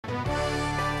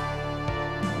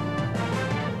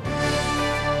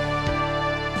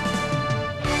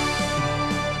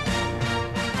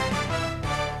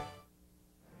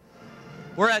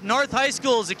We're at North High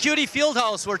School's Acuity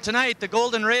Fieldhouse, where tonight the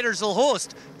Golden Raiders will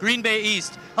host Green Bay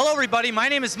East. Hello everybody, my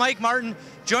name is Mike Martin.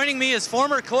 Joining me is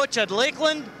former coach at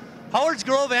Lakeland, Howards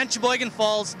Grove, and Sheboygan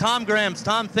Falls, Tom Grams.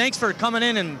 Tom, thanks for coming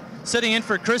in and sitting in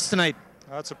for Chris tonight.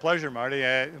 It's a pleasure, Marty.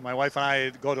 My wife and I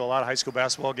go to a lot of high school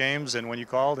basketball games, and when you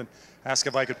called and asked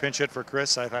if I could pinch hit for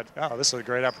Chris, I thought, oh, this is a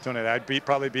great opportunity. I'd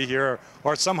probably be here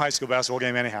or at some high school basketball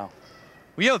game anyhow.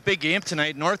 We have a big game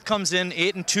tonight. North comes in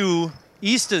 8-2.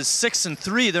 East is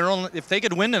 6-3. They're only, if they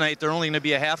could win tonight, they're only going to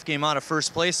be a half game out of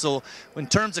first place. So in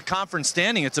terms of conference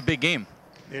standing, it's a big game.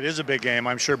 It is a big game.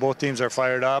 I'm sure both teams are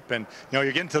fired up, and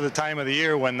you're getting to the time of the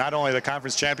year when not only the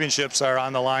conference championships are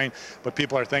on the line, but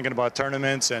people are thinking about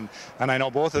tournaments, and I know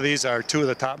both of these are two of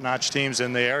the top-notch teams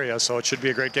in the area, so it should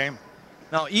be a great game.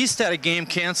 Now, East had a game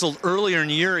canceled earlier in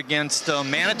the year against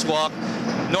Manitowoc.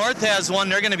 North has one.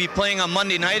 They're going to be playing on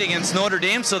Monday night against Notre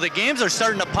Dame, so the games are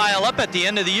starting to pile up at the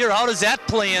end of the year. How does that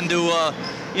play into,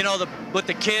 with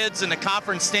the kids and the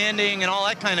conference standing and all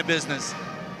that kind of business?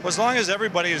 Well, as long as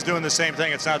everybody is doing the same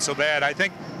thing, it's not so bad. I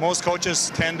think most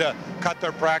coaches tend to cut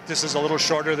their practices a little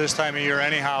shorter this time of year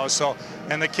anyhow. So,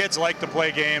 and the kids like to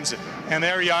play games, and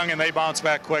they're young and they bounce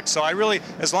back quick. So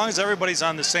as long as everybody's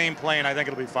on the same plane, I think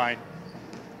it'll be fine.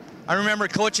 I remember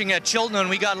coaching at Chilton when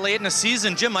we got late in the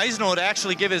season. Jim Eisner would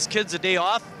actually give his kids a day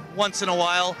off once in a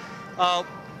while.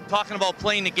 Talking about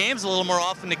playing the games a little more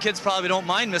often, the kids probably don't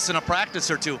mind missing a practice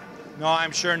or two. No,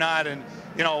 I'm sure not. And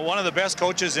one of the best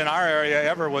coaches in our area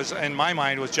ever was, in my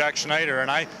mind, was Jack Schneider. And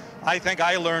I think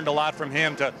I learned a lot from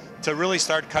him to really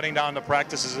start cutting down the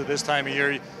practices at this time of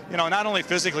year. Not only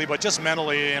physically, but just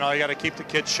mentally, you got to keep the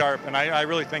kids sharp. And I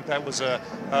really think that was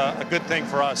a good thing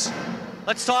for us.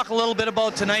 Let's talk a little bit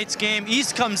about tonight's game.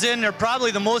 East comes in, they're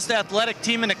probably the most athletic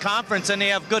team in the conference, and they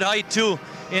have good height too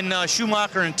in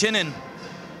Schumacher and Tinnen.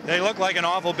 They look like an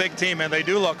awful big team, and they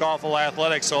do look awful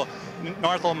athletic, so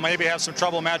North will maybe have some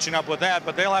trouble matching up with that,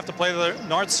 but they'll have to play the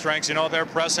North's strengths. Their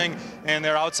pressing and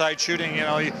their outside shooting.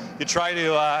 You try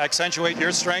to accentuate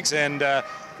your strengths and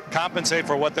compensate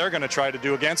for what they're going to try to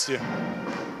do against you.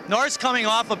 North's coming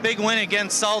off a big win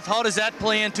against South. How does that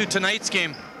play into tonight's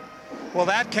game? Well,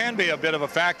 that can be a bit of a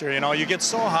factor. You get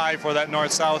so high for that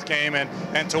North-South game,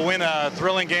 and to win a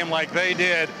thrilling game like they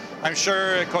did, I'm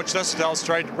sure Coach Desautel's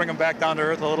tried to bring them back down to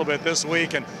earth a little bit this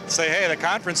week and say, hey, the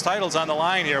conference title's on the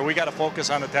line here. We got to focus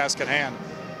on the task at hand.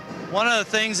 One of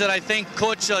the things that I think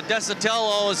Coach Desautel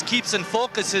always keeps in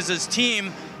focus is his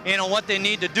team, what they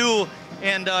need to do.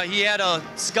 And he had a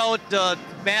scout,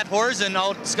 Matt Horzen,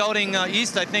 out scouting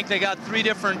East. I think they got 3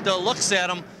 different looks at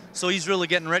him. So he's really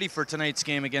getting ready for tonight's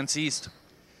game against East.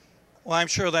 Well, I'm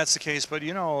sure that's the case, but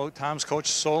Tom's coached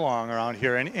so long around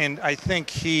here, and I think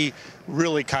he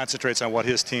really concentrates on what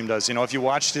his team does. If you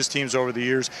watched his teams over the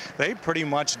years, they pretty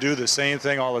much do the same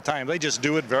thing all the time. They just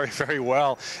do it very, very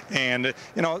well. And,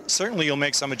 certainly you'll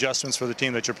make some adjustments for the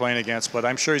team that you're playing against, but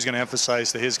I'm sure he's going to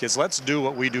emphasize to his kids, let's do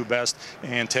what we do best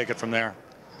and take it from there.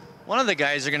 One of the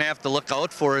guys you're going to have to look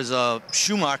out for is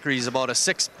Schumacher. He's about a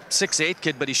 6'8"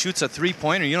 kid, but he shoots a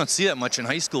 3-pointer. You don't see that much in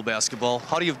high school basketball.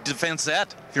 How do you defend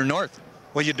that if you're North?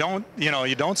 Well, you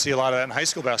don't see a lot of that in high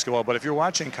school basketball, but if you're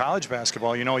watching college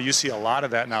basketball, you see a lot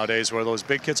of that nowadays where those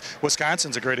big kids,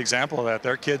 Wisconsin's a great example of that.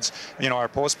 Their kids, are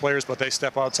post players, but they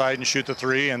step outside and shoot the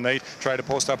 3, and they try to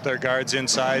post up their guards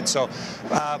inside. So,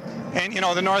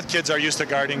 the North kids are used to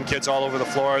guarding kids all over the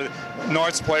floor.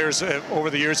 North's players over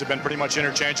the years have been pretty much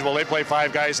interchangeable. They play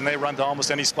 5 guys, and they run to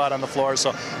almost any spot on the floor.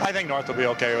 So I think North will be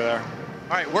okay with there.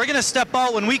 All right, we're going to step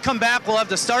out. When we come back, we'll have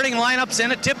the starting lineups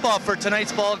and a tip-off for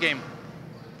tonight's ball game.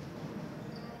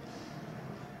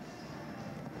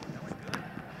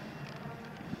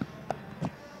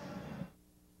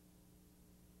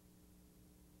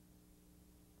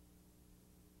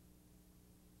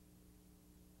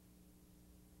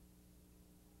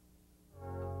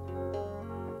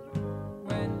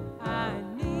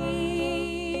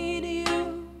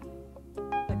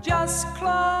 Just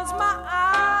close my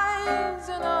eyes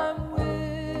and I'm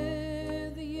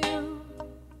with you,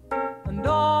 and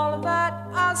all that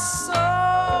I so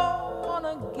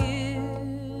wanna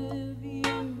give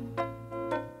you,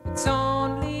 it's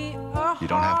only a You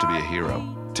don't have to be a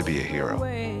hero to be a hero.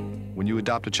 When you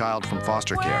adopt a child from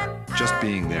foster care, just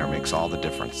being there makes all the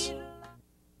difference.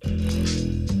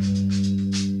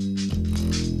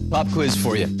 Pop quiz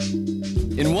for you.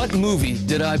 In what movie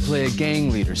did I play a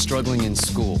gang leader struggling in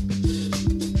school?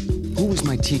 Who was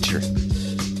my teacher?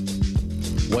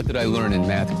 What did I learn in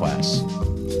math class?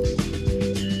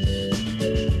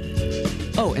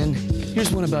 Oh, and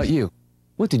here's one about you.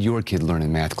 What did your kid learn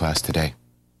in math class today?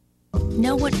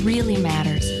 Know what really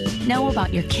matters. Know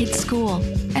about your kid's school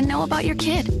and know about your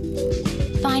kid.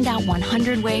 Find out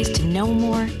 100 ways to know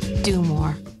more, do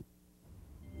more.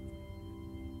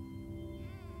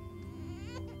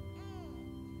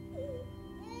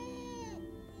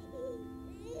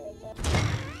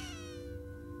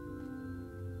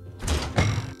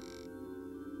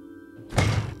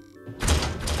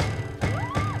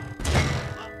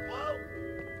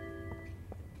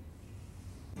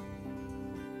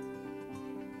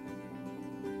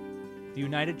 The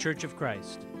United Church of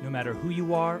Christ. No matter who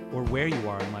you are or where you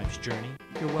are in life's journey,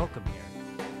 you're welcome here.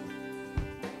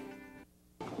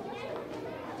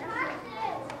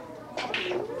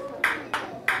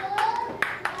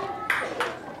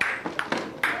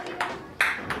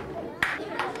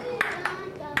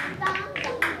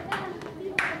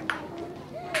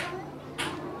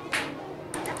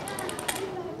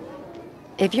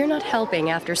 If you're not helping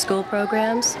after-school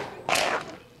programs,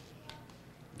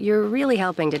 you're really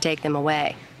helping to take them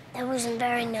away. That wasn't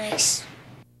very nice.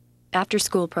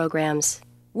 After-school programs,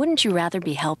 wouldn't you rather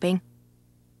be helping?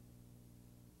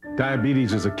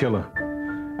 Diabetes is a killer.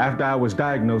 After I was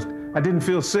diagnosed, I didn't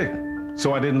feel sick,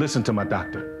 so I didn't listen to my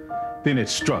doctor. Then it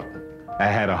struck. I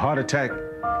had a heart attack,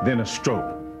 then a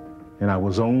stroke, and I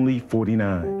was only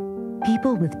 49.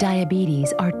 People with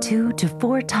diabetes are 2 to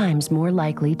 4 times more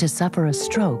likely to suffer a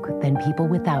stroke than people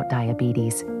without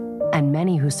diabetes. And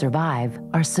many who survive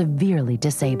are severely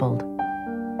disabled.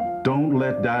 Don't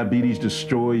let diabetes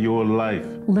destroy your life.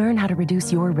 Learn how to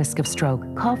reduce your risk of stroke.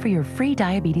 Call for your free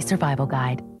diabetes survival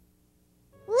guide.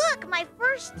 Look, my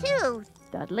first tooth.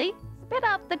 Dudley, spit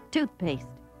out the toothpaste.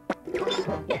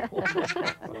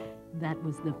 That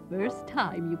was the first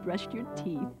time you brushed your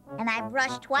teeth. And I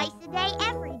brush twice a day,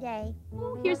 every day.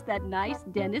 Oh, here's that nice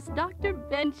dentist, Dr.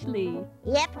 Benchley.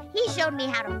 Yep, he showed me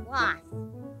how to floss.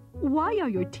 Why are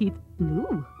your teeth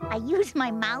blue? I use my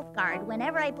mouth guard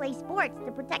whenever I play sports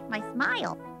to protect my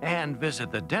smile. And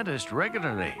visit the dentist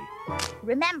regularly.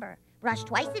 Remember, brush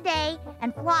twice a day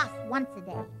and floss once a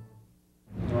day.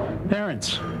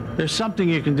 Parents, there's something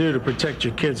you can do to protect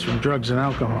your kids from drugs and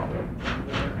alcohol.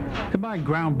 Combine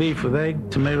ground beef with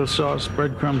egg, tomato sauce,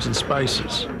 breadcrumbs, and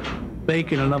spices.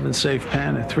 Bake in an oven-safe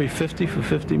pan at 350 for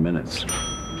 50 minutes.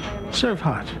 Serve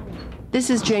hot.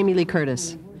 This is Jamie Lee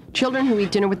Curtis. Children who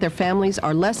eat dinner with their families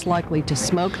are less likely to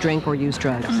smoke, drink, or use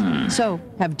drugs. So,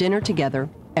 have dinner together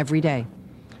every day.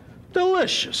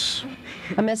 Delicious.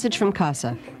 A message from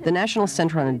CASA, the National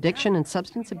Center on Addiction and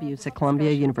Substance Abuse at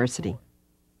Columbia University.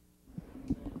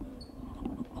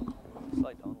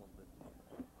 Slide down a little bit.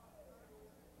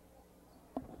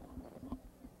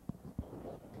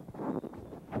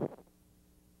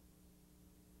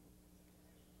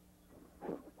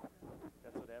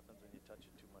 That's what happens when you touch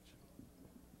it too much.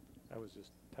 I was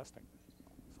just testing.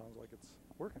 Sounds like it's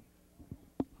working.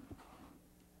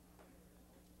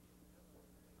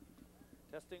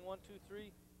 Testing 1, 2,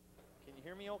 3. Can you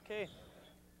hear me okay?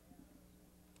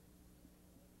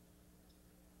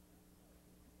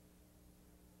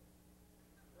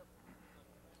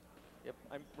 Yep.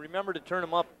 Remember to turn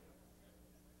them up.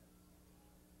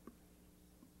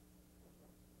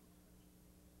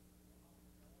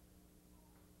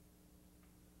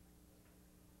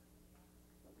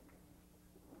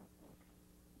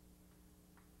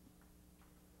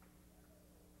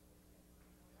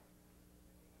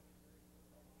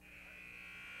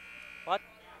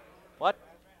 What?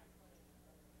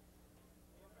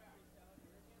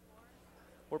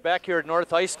 We're back here at North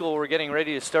High School. We're getting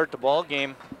ready to start the ball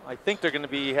game. I think they're going to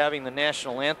be having the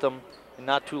national anthem in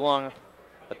not too long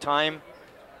a time.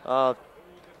 Tom,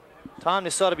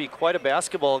 this ought to be quite a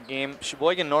basketball game.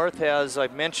 Sheboygan North has, I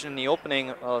mentioned in the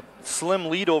opening, a slim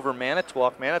lead over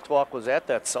Manitowoc. Manitowoc was at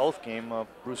that South game,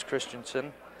 Bruce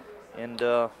Christensen. And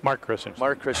Mark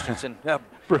Christensen. Yeah,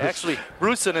 actually,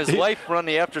 Bruce and his wife run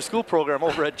the after-school program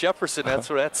over at Jefferson. That's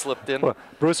where that slipped in. Well,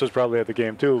 Bruce was probably at the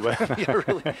game too, but yeah,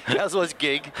 really. As was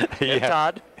Gig and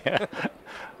Todd. Yeah.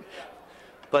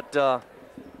 But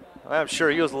I'm sure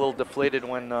he was a little deflated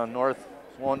when North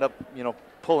wound up,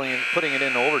 putting it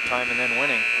in overtime and then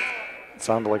winning. It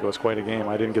sounded like it was quite a game.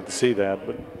 I didn't get to see that,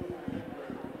 but.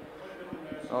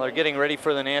 Well, they're getting ready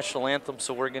for the national anthem,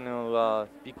 so we're going to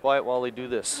be quiet while they do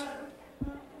this.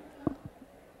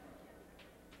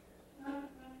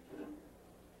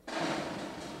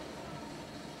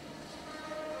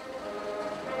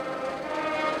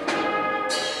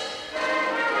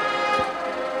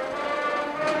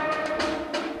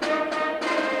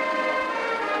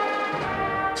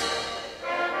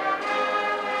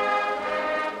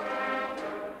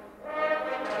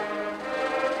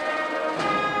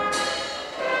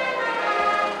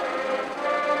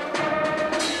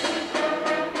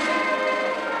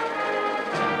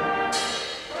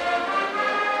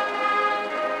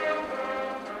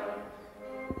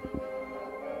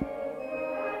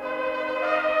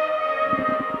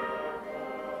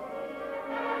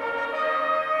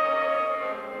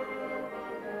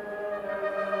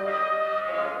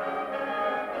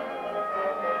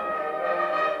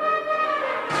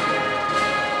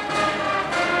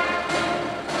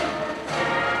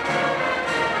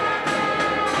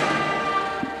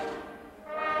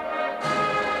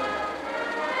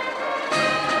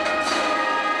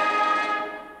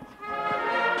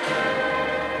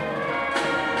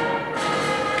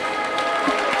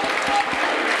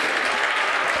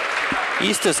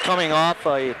 East is coming off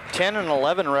a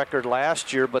 10-11 record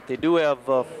last year, but they do have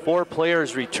 4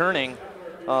 players returning.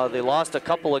 They lost a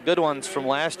couple of good ones from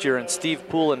last year, and Steve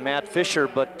Poole and Matt Fisher,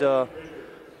 but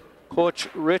Coach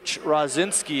Rich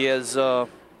Rosinski has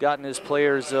gotten his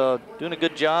players doing a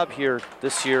good job here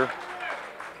this year.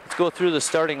 Let's go through the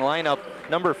starting lineup.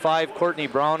 Number 5, Courtney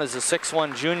Brown, is a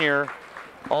 6'1" junior.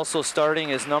 Also starting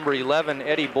is number 11,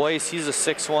 Eddie Boyce. He's a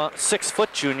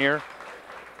 6-foot junior.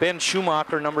 Ben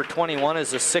Schumacher, number 21,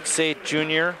 is a 6'8"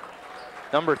 junior.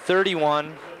 Number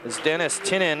 31 is Dennis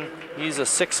Tinen. He's a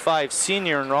 6'5"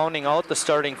 senior, and rounding out the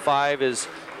starting 5 is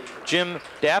Jim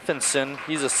Daffinson.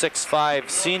 He's a 6'5"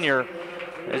 senior.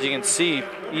 As you can see,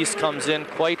 East comes in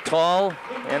quite tall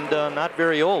and not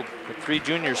very old, with 3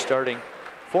 juniors starting.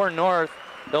 For North,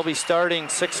 they'll be starting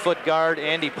 6-foot guard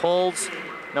Andy Poles,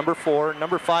 number 4.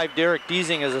 Number 5, Derek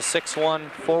Deasing, is a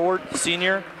 6'1" forward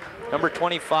senior. Number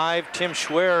 25, Tim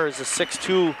Schwer, is a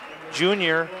 6'2"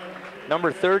 junior.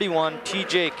 Number 31,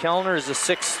 TJ Kellner, is a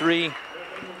 6'3"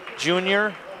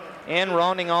 junior. And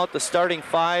rounding out the starting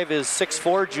 5 is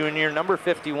 6'4" junior, number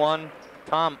 51,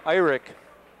 Tom Eyrich.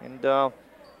 And I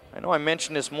know I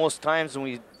mentioned this most times when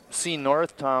we see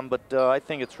North, Tom, but I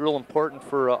think it's real important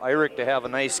for Eyrich to have a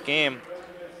nice game.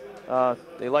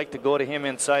 They like to go to him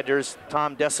inside. There's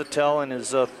Tom Desatel in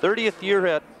his 30th year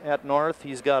at North.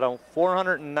 He's got a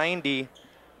 490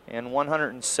 and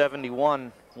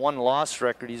 171 one-loss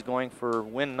record. He's going for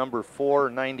win number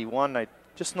 491. I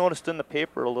just noticed in the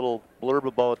paper a little blurb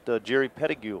about Jerry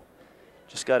Pettigrew.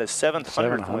 Just got his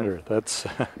 700th win. That's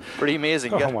pretty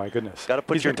amazing. Oh my goodness. Got to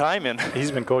put your time in. He's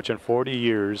been coaching 40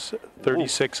 years,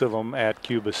 36 of them at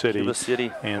Cuba City. Cuba City.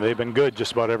 And they've been good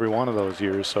just about every one of those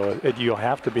years. So you'll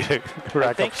have to be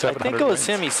rack up 700 I think it was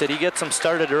him. He said he gets them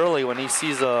started early when he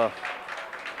sees a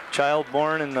child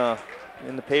born in the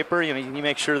paper. You know, he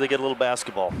makes sure they get a little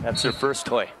basketball. That's their first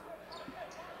toy.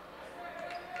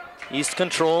 East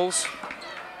controls.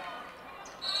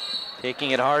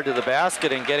 Taking it hard to the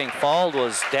basket and getting fouled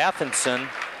was Daffinson.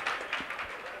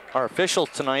 Our officials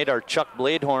tonight are Chuck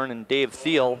Bladehorn and Dave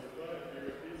Thiel.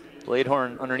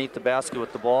 Bladehorn underneath the basket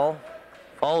with the ball.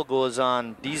 Foul goes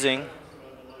on Deasing.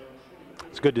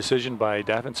 It's a good decision by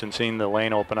Daffinson, seeing the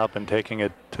lane open up and taking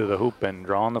it to the hoop and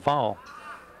drawing the foul.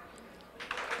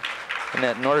 In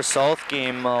that North-South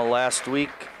game last week,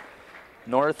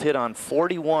 North hit on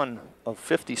 41 of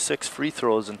 56 free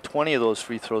throws, and 20 of those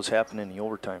free throws happened in the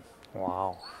overtime.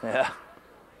 Wow. Yeah.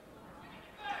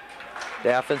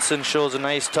 Daffinson shows a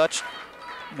nice touch,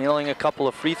 nailing a couple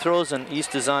of free throws, and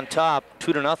East is on top,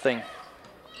 2-0.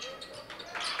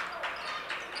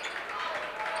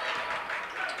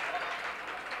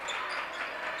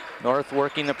 North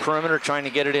working the perimeter, trying to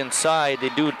get it inside. They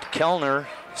do Kellner,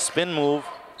 spin move,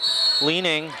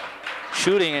 leaning,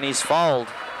 shooting, and he's fouled.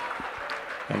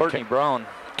 And Courtney Brown.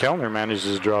 Kellner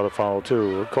manages to draw the foul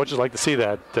too. Coaches like to see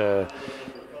that.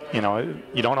 You know,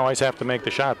 you don't always have to make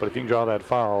the shot, but if you can draw that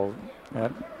foul,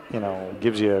 that, you know,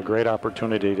 gives you a great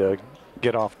opportunity to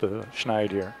get off the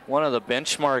schneid here. One of the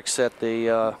benchmarks that they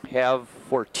have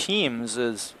for teams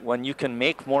is when you can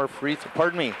make more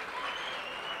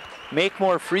make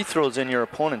more free throws in your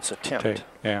opponent's attempt.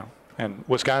 Yeah, and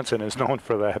Wisconsin is known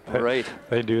for that. Right.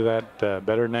 They do that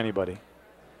better than anybody.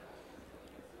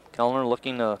 Kellner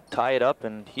looking to tie it up,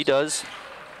 and he does.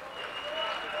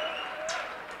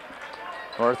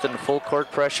 North in full court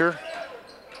pressure.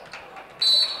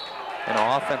 An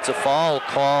offensive foul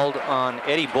called on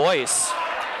Eddie Boyce.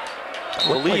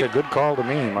 Looked like a good call to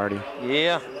me, Marty.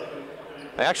 Yeah.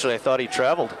 Actually, I thought he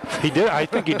traveled. He did. I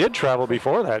think he did travel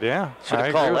before that, yeah. Should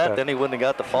have called that, then he wouldn't have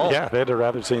got the foul. Yeah, they'd have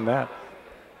rather seen that.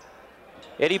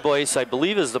 Eddie Boyce, I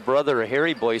believe, is the brother of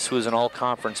Harry Boyce, who was an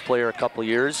all-conference player a couple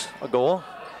years ago.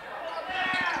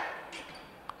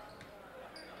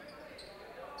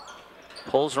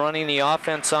 Poles running the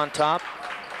offense on top.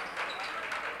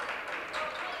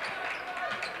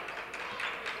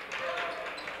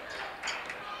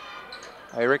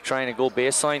 Eyrich trying to go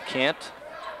baseline, can't.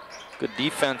 Good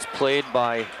defense played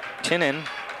by Tinen.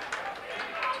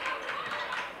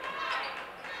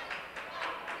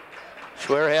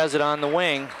 Schwer has it on the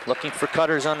wing, looking for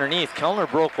cutters underneath. Kellner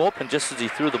broke open just as he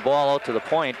threw the ball out to the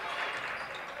point.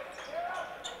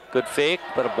 Good fake,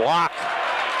 but a block.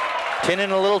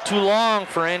 Tinen a little too long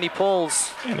for Andy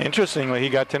Poles. And interestingly, he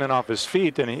got Tinen off his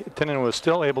feet, and Tinen was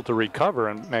still able to recover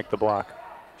and make the block.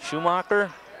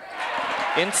 Schumacher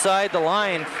inside the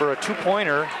line for a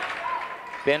two-pointer.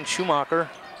 Ben Schumacher.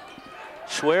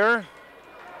 Schwer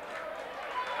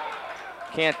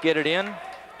can't get it in.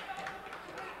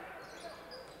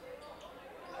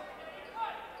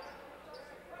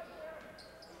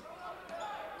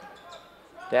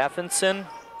 Daffinson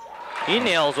He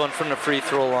nails one from the free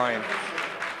throw line.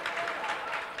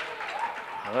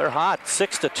 Well, they're hot,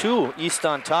 6-2, East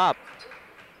on top.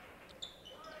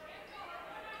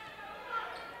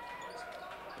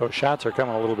 Those shots are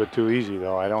coming a little bit too easy,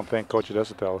 though. I don't think Coach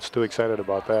Desatel is too excited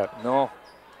about that. No.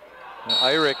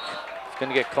 Irick is going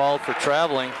to get called for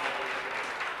traveling.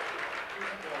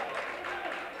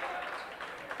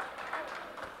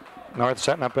 North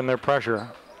setting up in their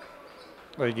pressure.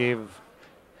 They gave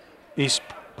East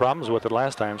problems with it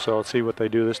last time, so let's see what they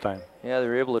do this time. Yeah, they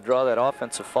were able to draw that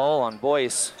offensive foul on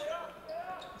Boyce.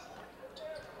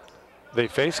 They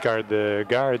face guard the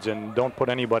guards and don't put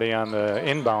anybody on the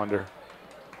inbounder.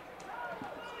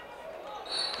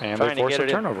 And they force a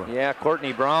turnover. Yeah,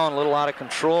 Courtney Brown, a little out of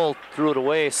control, threw it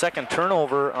away. Second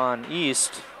turnover on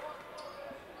East.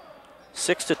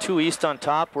 6-2 East on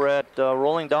top. We're at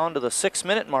rolling down to the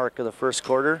 6-minute mark of the first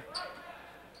quarter.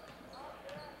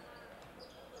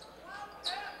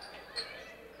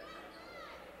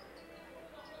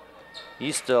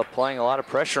 East applying a lot of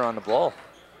pressure on the ball.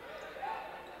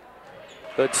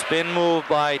 Good spin move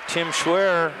by Tim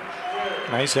Schwer.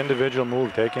 Nice individual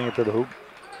move, taking it to the hoop.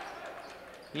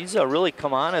 He's really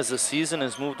come on as the season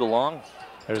has moved along.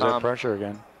 There's that pressure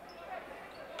again.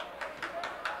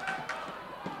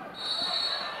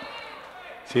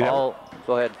 See that?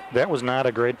 Go ahead. That was not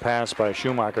a great pass by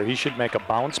Schumacher. He should make a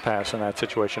bounce pass in that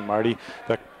situation, Marty.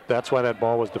 That's why that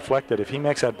ball was deflected. If he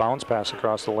makes that bounce pass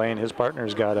across the lane, his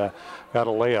partner's got a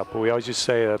layup. We always just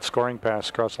say that scoring pass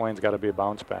across the lane's got to be a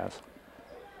bounce pass.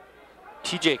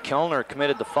 TJ Kellner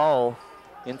committed the foul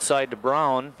inside to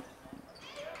Brown.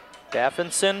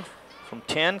 Daffinson from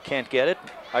 10, can't get it.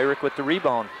 Irick with the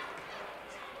rebound.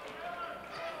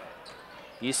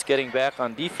 East getting back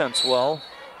on defense well.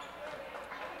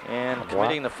 And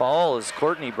committing the foul is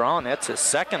Courtney Brown. That's his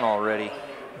second already.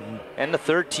 And the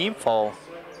third team foul.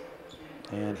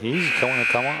 And he's going to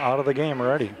come out of the game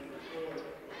already.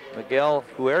 Miguel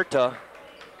Huerta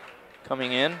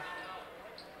coming in.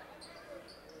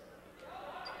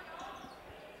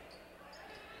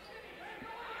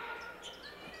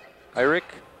 Irick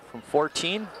from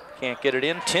 14, can't get it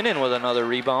in. Tinnin with another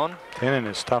rebound. Tinnin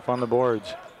is tough on the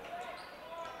boards.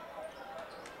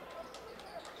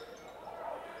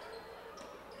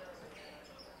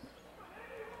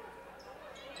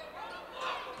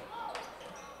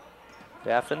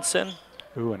 Daffinson.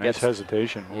 Ooh, a nice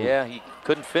hesitation. Ooh. Yeah, he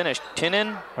couldn't finish.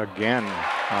 Tinnin again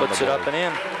puts it up and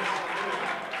in.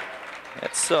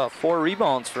 That's 4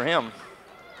 rebounds for him.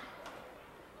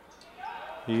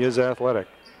 He is athletic.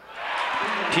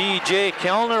 TJ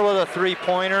Kellner with a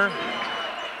 3-pointer.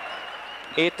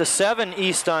 8-7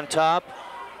 East on top.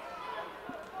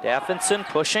 Daffinson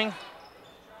pushing.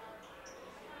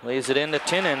 Lays it into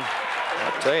Tinnin.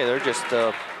 I'll tell you, they're just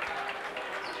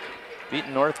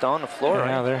beating North down the floor.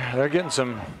 Yeah, right? they're getting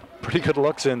some pretty good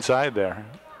looks inside there.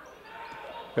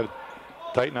 Got to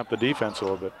tighten up the defense a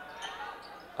little bit.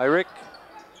 Irick.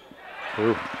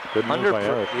 Ooh, good move by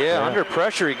Eric. Yeah, under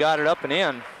pressure, he got it up and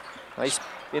in. Nice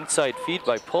inside feed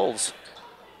by Pulls.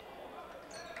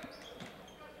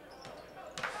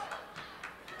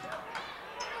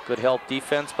 Good help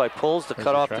defense by Pulls to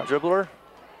cut off the dribbler.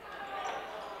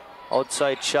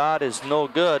 Outside shot is no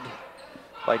good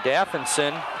by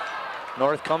Daffinson.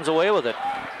 North comes away with it.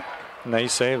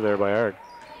 Nice save there by Eric.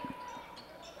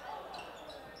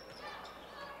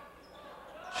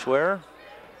 Schwer,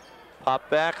 pop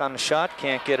back on the shot,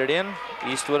 can't get it in.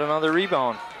 East with another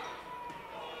rebound.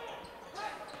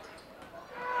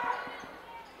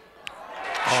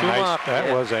 Nice.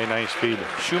 That was a nice feed.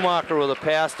 Schumacher with a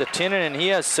pass to Tinnin, and he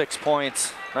has 6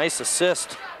 points. Nice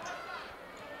assist.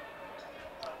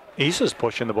 East is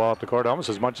pushing the ball up the court almost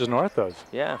as much as North does.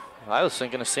 Yeah, I was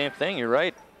thinking the same thing. You're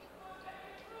right.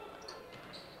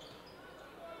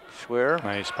 Schwer.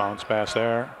 Nice bounce pass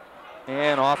there.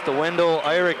 And off the window,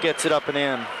 Irick gets it up and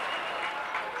in.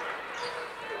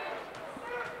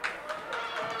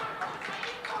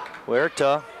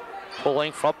 Huerta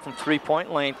pulling up from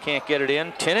 3-point lane, can't get it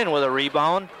in. Tinnin with a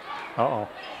rebound. Uh-oh.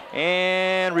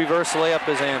 And reverse layup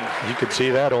is in. You could see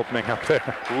that opening up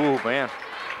there. Ooh, man.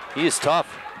 He is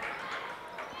tough.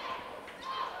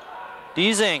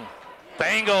 Deasing.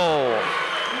 Bango.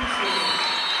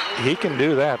 He can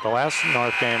do that. The last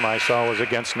North game I saw was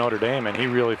against Notre Dame, and he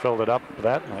really filled it up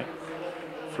that night.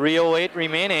 3:08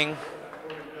 remaining.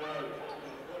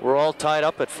 We're all tied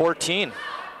up at 14.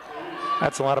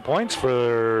 That's a lot of points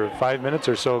for 5 minutes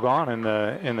or so gone in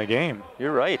the game.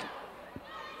 You're right.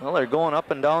 Well, they're going up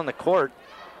and down the court.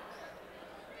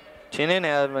 Tinnin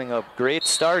having a great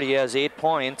start. He has 8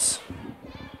 points.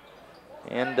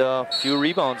 And a few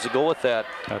rebounds to go with that.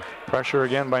 Pressure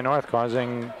again by North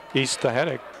causing East a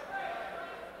headache.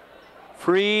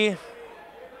 Free,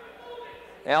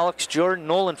 Alex Jordan,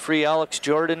 Nolan Free, Alex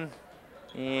Jordan,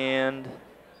 and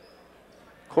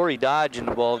Corey Dodge in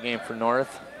the ball game for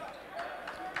North.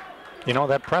 You know,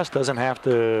 that press doesn't have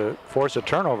to force a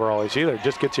turnover always either. It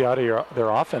just gets you out of their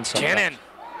offense sometimes. Cannon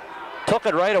took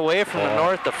it right away from the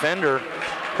North defender,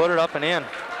 put it up and in.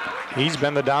 He's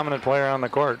been the dominant player on the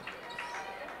court.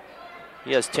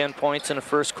 He has 10 points in the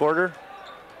first quarter.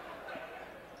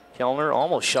 Kellner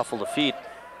almost shuffled the feet.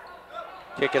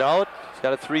 Kick it out. He's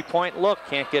got a three-point look.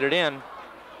 Can't get it in.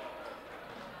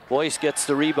 Boyce gets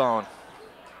the rebound.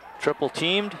 Triple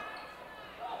teamed.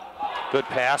 Good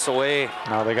pass away.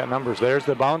 Now they got numbers. There's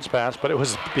the bounce pass, but it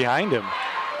was behind him.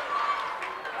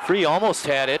 Free almost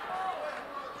had it,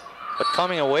 but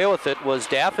coming away with it was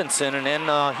Daffinson, and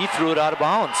then he threw it out of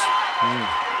bounds.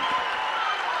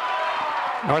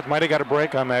 North might have got a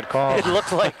break on that call. It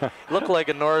looked like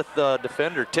a North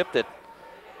defender tipped it,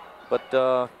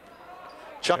 but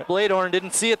Chuck Bladehorn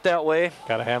didn't see it that way.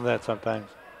 Got to have that sometimes.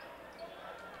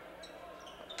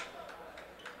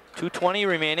 2:20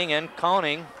 remaining and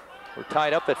counting. We're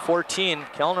tied up at 14.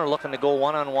 Kellner looking to go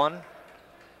one-on-one.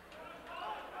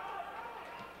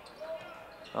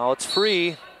 Now it's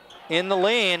Free in the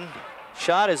lane.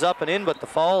 Shot is up and in, but the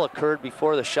foul occurred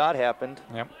before the shot happened.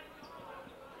 Yep.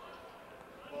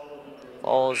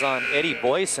 Foul is on Eddie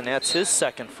Boyce, and that's his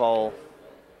second foul.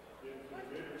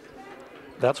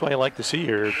 That's why you like to see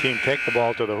your team take the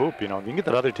ball to the hoop. You know, you can get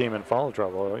that other team in foul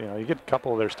trouble. You know, you get a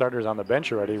couple of their starters on the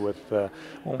bench already with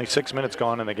only 6 minutes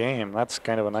gone in the game. That's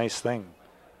kind of a nice thing.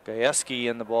 Gajewski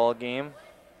in the ball game.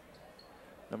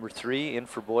 Number 3 in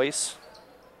for Boyce.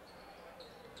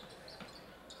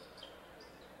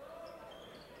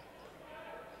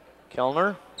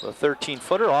 Kellner, a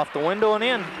 13-footer off the window and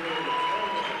in.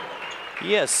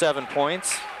 He has 7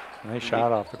 points. Nice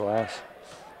shot off the glass.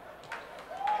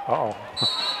 Uh-oh.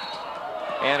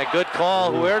 And a good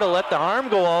call. Where to let the arm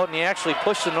go out, and he actually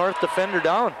pushed the North defender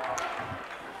down.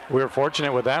 We were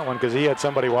fortunate with that one because he had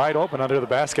somebody wide open under the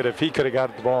basket. If he could have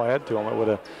got the ball ahead to him, it would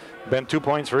have been 2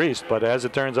 points for East. But as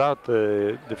it turns out,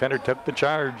 the defender took the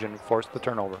charge and forced the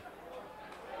turnover.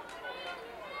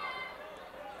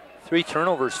 3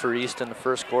 turnovers for East in the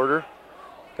first quarter.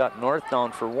 Got North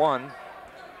down for 1.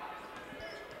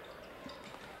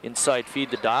 Inside feed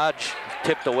to Dodge,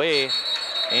 tipped away.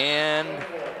 And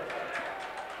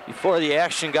before the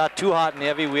action got too hot and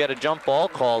heavy, we had a jump ball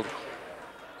called.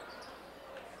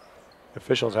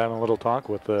 Officials having a little talk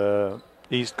with the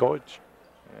East coach.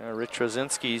 Yeah, Rich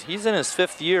Rosinski, he's in his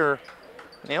 5th year.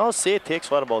 And they always say it takes,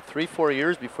 about 3-4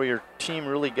 years before your team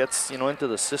really gets, into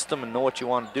the system and know what you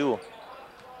want to do.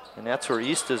 And that's where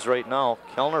East is right now.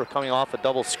 Kellner coming off a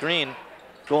double screen,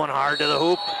 going hard to the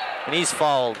hoop, and he's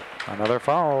fouled. Another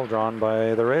foul drawn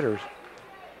by the Raiders.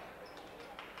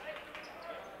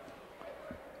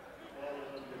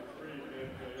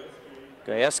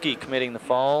 Gajewski committing the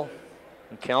foul,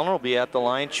 and Kellner will be at the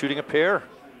line shooting a pair.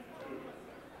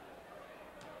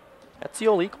 That's the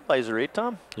old equalizer, right,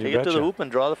 Tom? Take it to the hoop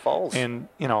and draw the fouls. And,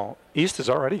 East has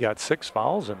already got 6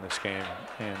 fouls in this game,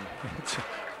 and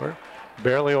we're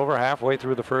barely over halfway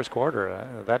through the first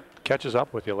quarter. That catches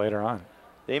up with you later on.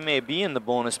 They may be in the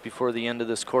bonus before the end of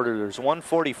this quarter. There's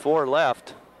 1:44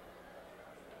 left.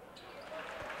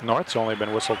 North's only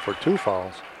been whistled for 2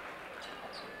 fouls.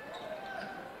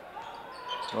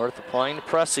 North applying the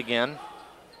press again.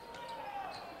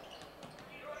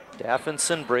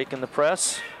 Daffinson breaking the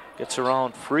press. Gets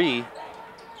around Free.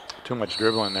 Too much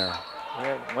dribbling there.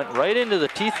 Yeah, went right into the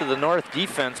teeth of the North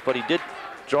defense, but he did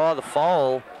draw the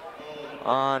foul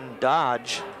on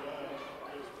Dodge.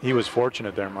 He was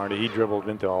fortunate there, Marty. He dribbled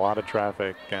into a lot of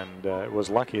traffic and was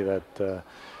lucky that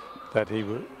that he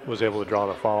was able to draw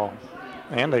the foul.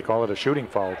 And they call it a shooting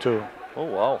foul, too. Oh,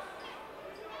 wow.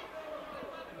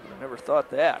 Never thought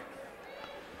that.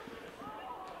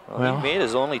 Well, he made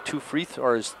his only 2 free throws,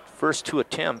 or his first 2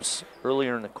 attempts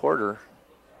earlier in the quarter.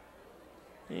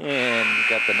 And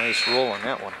got the nice roll on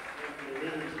that one.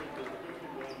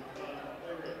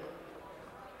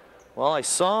 Well, I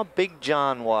saw Big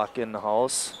John walk in the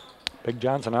house. Big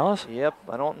Johnson Ellis? Yep,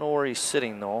 I don't know where he's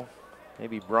sitting though.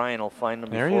 Maybe Brian will find him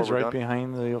there before he is, we're right done.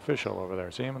 behind the official over there.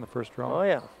 See him in the first row? Oh,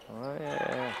 yeah. Oh,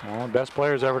 yeah. Well, best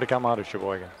players ever to come out of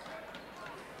Sheboygan.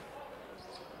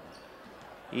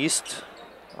 East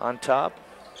on top.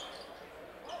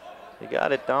 They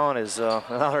got it down as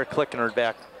now they're clicking her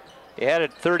back. They had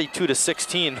it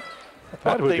 32-16.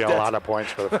 That would be a lot of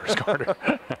points for the first quarter.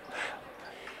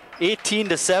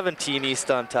 18-17 East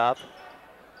on top.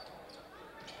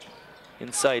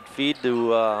 Inside feed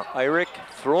to Irick.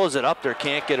 Throws it up there,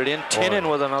 can't get it in.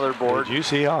 Tinnen with another board. Did you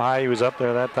see how high he was up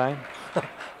there that time?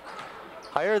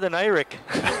 Higher than Irick.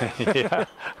 Yeah.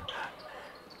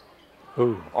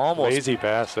 Ooh, almost. Lazy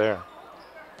pass there.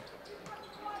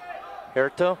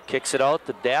 Herta kicks it out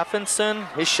to Daffinson.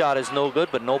 His shot is no good,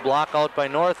 but no block out by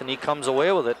North, and he comes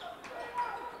away with it.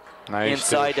 Nice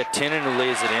inside dish. to Tinnin, who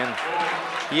lays it in.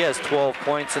 He has 12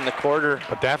 points in the quarter.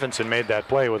 But Daffinson made that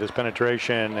play with his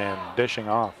penetration and dishing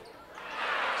off.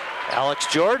 Alex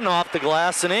Jordan off the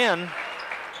glass and in.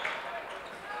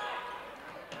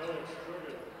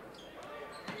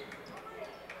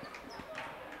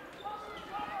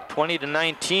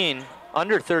 (20-19),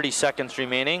 under 30 seconds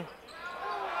remaining.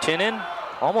 Tinnin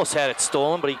almost had it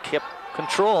stolen, but he kept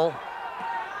control.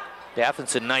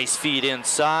 Daffinson, nice feed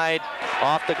inside,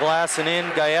 off the glass and in.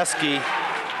 Gajewski,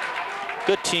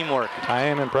 good teamwork. I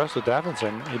am impressed with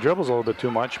Daffinson. He dribbles a little bit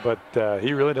too much, but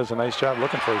he really does a nice job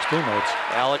looking for his teammates.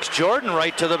 Alex Jordan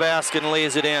right to the basket and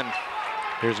lays it in.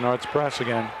 Here's North's press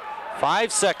again.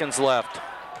 5 seconds left.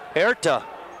 Herta.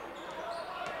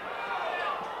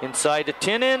 Inside to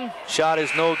Tinnin, shot is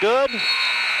no good.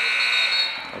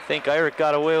 I think Irick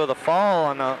got away with a foul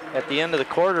on at the end of the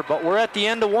quarter, but we're at the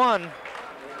end of one.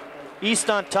 East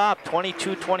on top,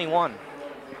 22-21.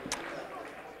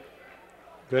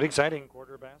 Good, exciting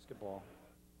quarter of basketball.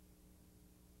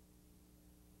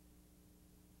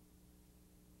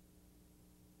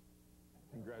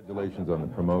 Congratulations on the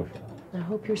promotion. I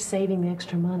hope you're saving the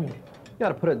extra money. You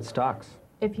gotta put it in stocks.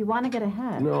 If you want to get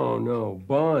ahead. No,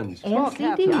 buns. And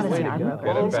CDs. Way to go.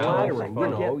 Get it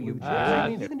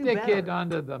balanced. Stick it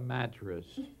under the mattress.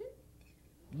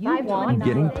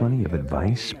 Getting plenty of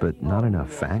advice, but not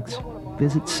enough facts?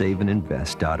 Visit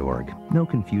saveandinvest.org. No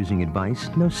confusing advice,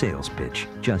 no sales pitch.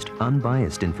 Just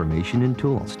unbiased information and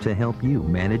tools to help you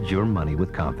manage your money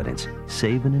with confidence.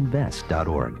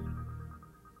 Saveandinvest.org.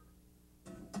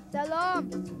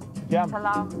 Salam.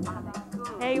 Salam.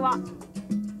 Ewa.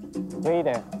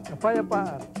 Rida. Apa?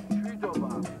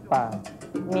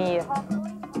 Mir.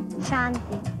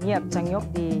 Shanti. Yep,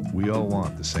 Changyokdi. We all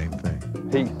want the same thing.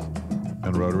 Peace.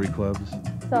 And Rotary clubs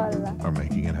Sola. are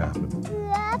making it happen.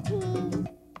 Lucky.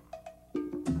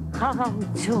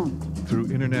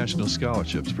 Through international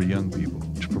scholarships for young people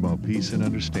to promote peace and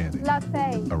understanding La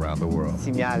Fei. around the world.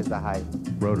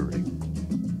 Rotary.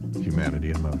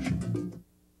 Humanity in motion.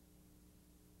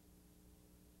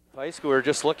 High school, we're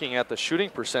just looking at the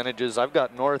shooting percentages. I've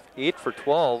got North 8 for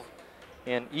 12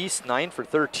 and East 9 for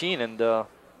 13, and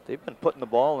they've been putting the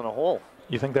ball in a hole.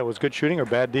 You think that was good shooting or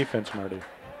bad defense, Marty?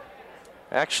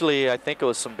 Actually, I think it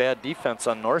was some bad defense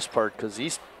on North's part because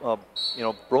East,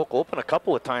 broke open a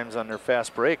couple of times on their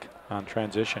fast break. On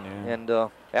transition, yeah. And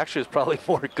actually, it was probably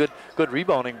more good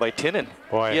rebounding by Tinnin.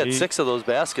 Boy, he had 6 of those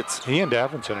baskets. He and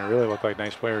Daffinson really look like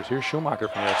nice players. Here's Schumacher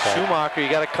from the outside. Schumacher, you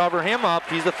got to cover him up.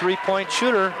 He's a three-point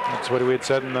shooter. That's what we had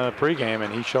said in the pregame,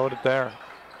 and he showed it there.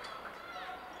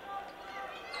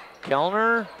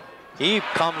 Kellner, he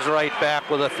comes right back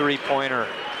with a three-pointer.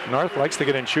 North likes to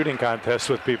get in shooting contests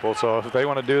with people, so if they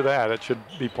want to do that, it should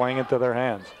be playing into their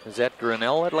hands. Is that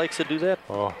Grinnell that likes to do that?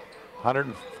 Oh,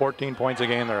 114 points a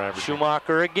game they're averaging.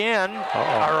 Schumacher again,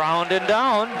 around and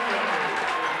down.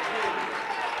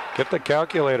 Get the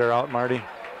calculator out, Marty.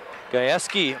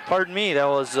 Gajewski, pardon me, that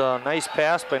was a nice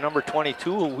pass by number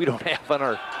 22, who we don't have on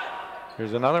our...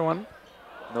 Here's another one.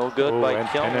 No good by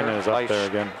Kellner. Tinnin is up there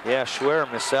again. Yeah,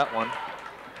 Schwer missed that one.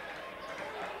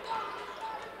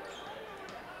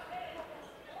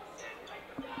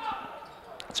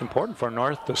 It's important for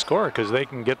North to score because they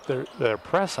can get their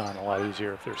press on a lot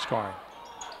easier if they're scoring.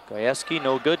 Gajewski,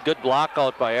 no good. Good block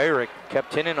out by Irick.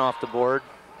 Kept Tinnin off the board.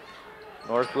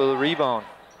 North with a rebound.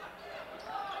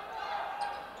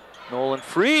 Nolan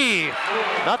free.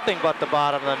 Nothing but the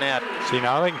bottom of the net. See,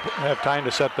 now they have time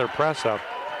to set their press up.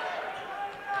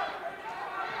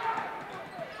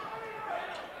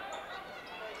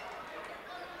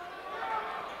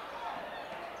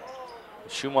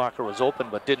 Schumacher was open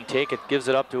but didn't take it. Gives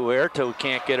it up to Huerta, who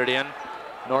can't get it in.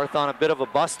 North on a bit of a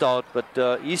bust out,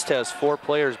 but East has 4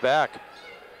 players back.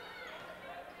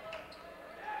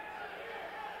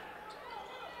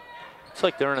 Looks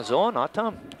like they're in a zone, huh,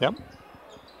 Tom? Yep.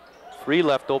 Free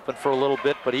left open for a little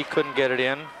bit, but he couldn't get it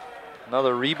in.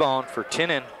 Another rebound for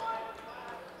Tinnin.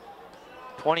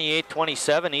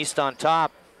 28-27, East on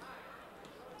top.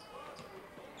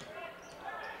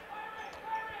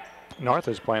 North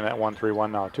is playing that 1-3-1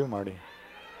 now too, Marty.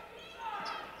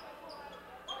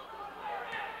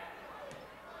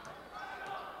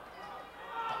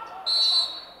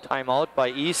 Timeout by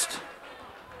East.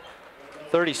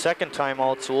 30-second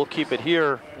timeout, so we'll keep it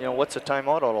here. You know, what's a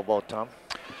timeout all about, Tom?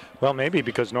 Well, maybe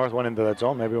because North went into that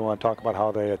zone, maybe we want to talk about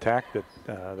how they attacked it.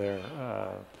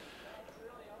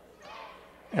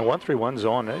 And 1-3-1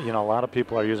 zone, you know, a lot of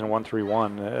people are using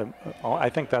 1-3-1. I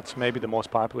think that's maybe the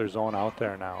most popular zone out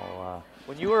there now.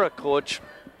 When you were a coach,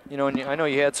 you know, and I know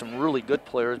you had some really good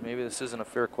players. Maybe this isn't a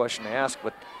fair question to ask,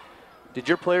 but did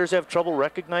your players have trouble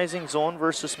recognizing zone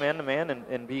versus man-to-man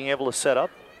and being able to set up?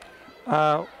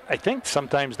 I think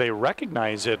sometimes they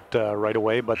recognize it right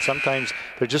away, but sometimes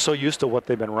they're just so used to what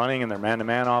they've been running in their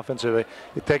man-to-man offense, or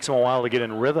it takes them a while to get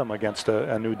in rhythm against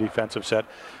a new defensive set.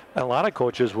 A lot of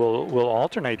coaches will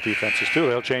alternate defenses too.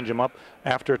 They'll change them up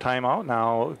after a timeout.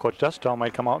 Now, Coach Destel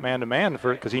might come out man-to-man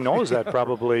because he knows that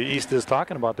probably East is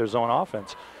talking about their zone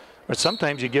offense. Or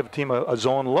sometimes you give a team a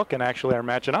zone look and actually are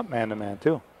matching up man-to-man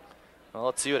too. Well,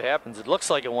 let's see what happens. It looks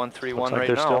like a 1-3-1 right now.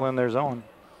 They're still in their zone.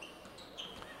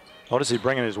 Notice he's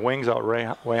bringing his wings out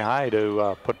way high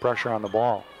to put pressure on the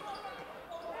ball.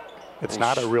 It's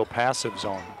not a real passive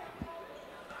zone.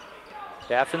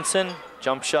 Daffinson,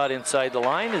 jump shot inside the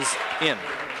line is in.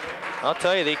 I'll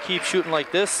tell you, they keep shooting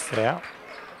like this. Yeah,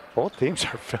 both teams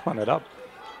are filling it up.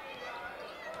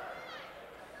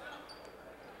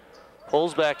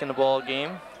 Pulls back in the ball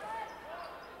game.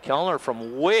 Kellner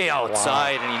from way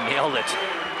outside, and he nailed it.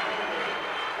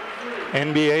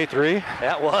 NBA three?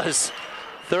 That was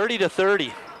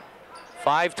 30-30.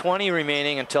 5:20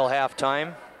 remaining until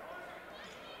halftime.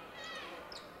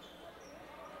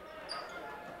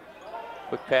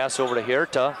 Quick pass over to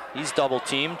Herta. He's double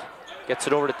teamed. Gets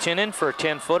it over to Tinen for a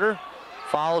 10-footer.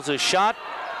 Follows his shot.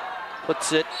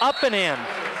 Puts it up and in.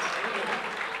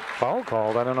 Foul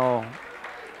called, I don't know.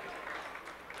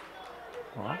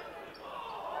 Well,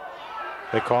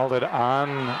 they called it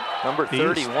on number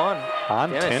 31. East, on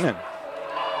Tinen.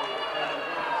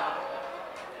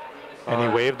 And he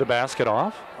waved the basket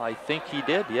off? I think he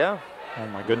did, yeah. Oh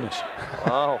my goodness.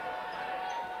 Wow.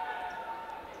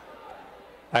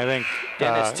 I think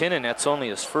Dennis Tinen, that's only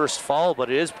his first foul,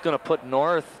 but it is going to put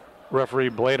North. Referee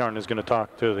Bladorn is going to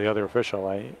talk to the other official.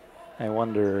 I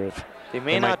wonder if they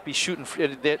may not be shooting.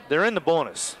 They're in the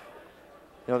bonus.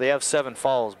 You know, they have 7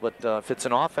 fouls, but if it's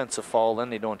an offensive foul, then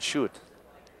they don't shoot.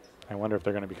 I wonder if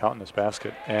they're going to be counting this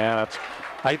basket. Yeah,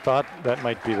 I thought that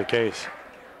might be the case.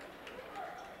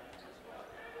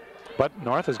 But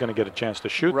North is going to get a chance to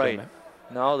shoot. Right.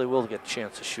 Now they will get a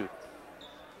chance to shoot.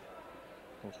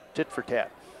 Tit for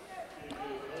tat.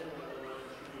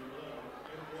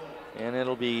 And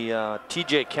it'll be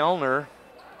T.J. Kellner.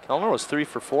 Kellner was 3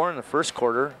 for 4 in the first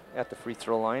quarter at the free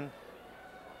throw line.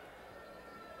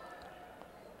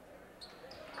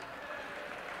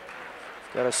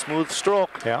 Got a smooth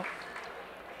stroke. Yeah.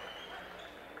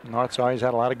 North's always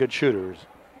had a lot of good shooters.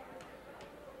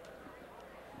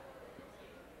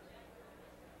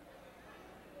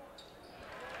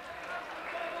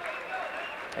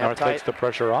 North takes the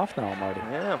pressure off now, Marty.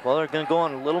 Yeah, well, they're going to go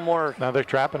on a little more. Now they're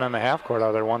trapping on the half court out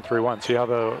of their 1-3-1. See how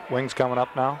the wing's coming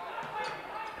up now?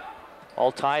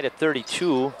 All tied at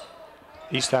 32.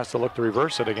 East has to look to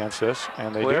reverse it against this,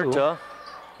 and they Huerta. do.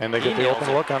 And they get the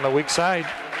open look on the weak side.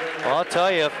 Well, I'll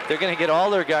tell you, if they're going to get all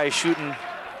their guys shooting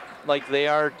like they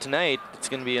are tonight, it's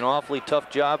going to be an awfully tough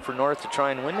job for North to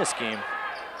try and win this game.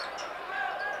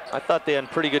 I thought they had a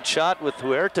pretty good shot with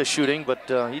Huerta shooting,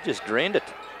 but he just drained it.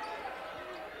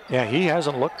 Yeah, he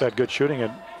hasn't looked that good shooting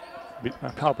it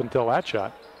up until that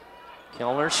shot.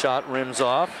 Kellner's shot rims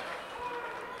off.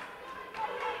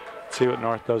 Let's see what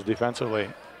North does defensively.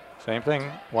 Same thing,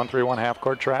 1-3-1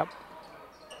 half-court trap.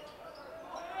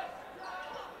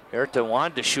 Huerta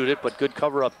wanted to shoot it, but good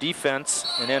cover-up defense,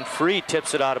 and then Free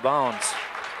tips it out of bounds.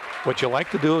 What you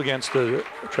like to do against the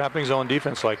trapping zone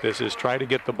defense like this is try to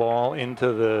get the ball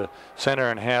into the center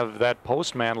and have that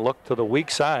post man look to the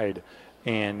weak side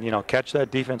and, you know, catch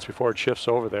that defense before it shifts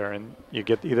over there, and you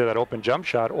get either that open jump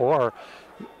shot or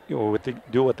do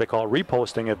what they call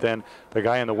reposting it. Then the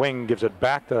guy in the wing gives it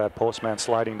back to that post man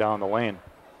sliding down the lane.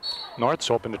 North's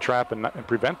open to trap and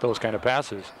prevent those kind of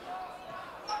passes.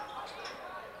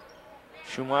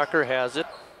 Schumacher has it,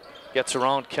 gets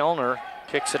around Kellner,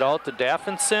 kicks it out to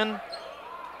Daffinson.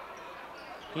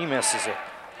 He misses it.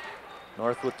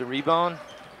 North with the rebound.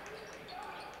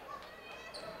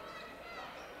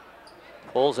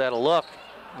 Pulls at a look.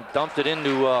 He dumped it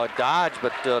into Dodge,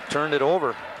 but turned it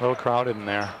over. A little crowded in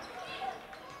there.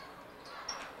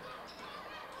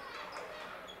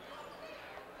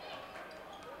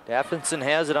 Daffinson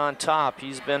has it on top.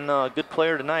 He's been a good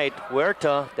player tonight.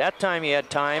 Huerta, that time he had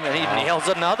time, and he nails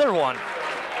another one.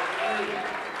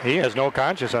 He has no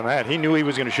conscience on that. He knew he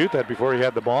was going to shoot that before he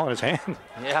had the ball in his hand.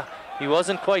 Yeah, he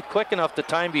wasn't quite quick enough the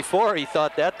time before. He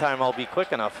thought that time I'll be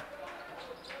quick enough.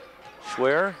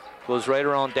 Schwer goes right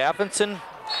around Daffinson.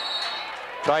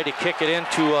 Tried to kick it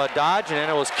into Dodge, and then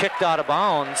it was kicked out of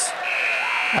bounds.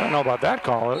 I don't know about that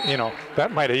call. You know,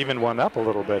 that might have evened one up a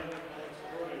little bit.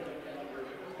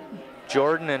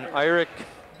 Jordan and Irick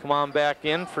come on back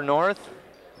in for North.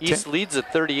 East leads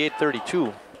at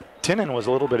 38-32. Tinnen was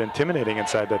a little bit intimidating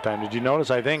inside that time. Did you notice?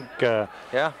 I think,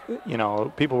 yeah. You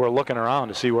know, people were looking around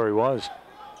to see where he was.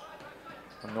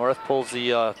 North pulls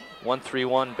the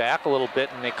 1-3-1 back a little bit,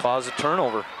 and they cause a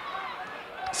turnover.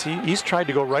 See, East tried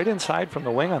to go right inside from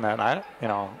the wing on that.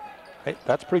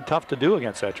 That's pretty tough to do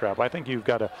against that trap. I think you've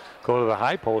got to go to the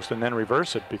high post and then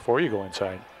reverse it before you go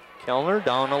inside. Kellner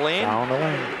down the lane. Down the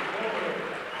lane.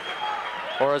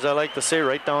 Or as I like to say,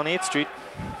 right down 8th Street.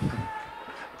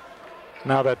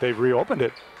 Now that they've reopened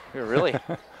it. Yeah, really.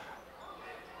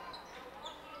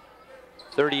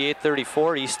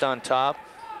 38-34, East on top.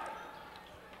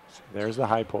 There's the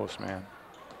high post, man.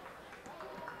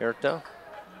 Herta.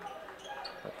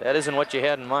 But that isn't what you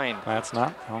had in mind. That's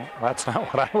not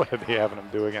what I would be having them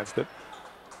do against it.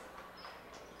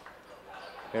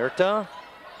 Herta.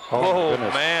 Oh,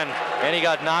 man. And he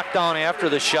got knocked down after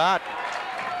the shot.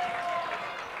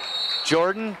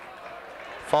 Jordan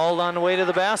fouled on the way to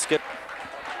the basket.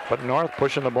 But North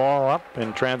pushing the ball up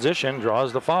in transition,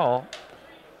 draws the foul.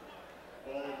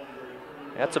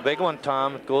 That's a big one,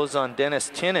 Tom. It goes on Dennis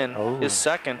Tinnen, his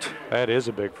second. That is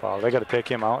a big foul. They got to take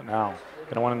him out now.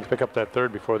 They don't want him to pick up that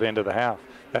third before the end of the half.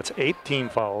 That's 18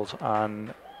 fouls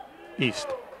on East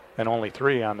and only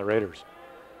 3 on the Raiders.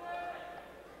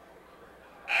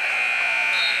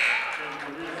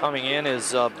 Coming in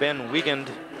is Ben Wiegand.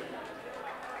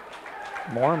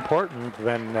 More important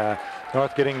than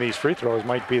North getting these free throws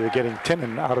might be the getting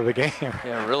Tinnen out of the game.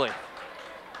 Yeah, really.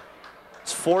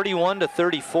 It's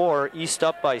 41-34, East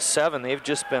up by 7. They've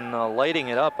just been lighting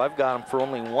it up. I've got them for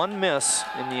only 1 miss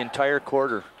in the entire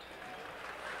quarter.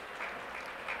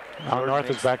 Now North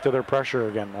is back to their pressure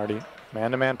again, Marty.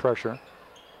 Man-to-man pressure.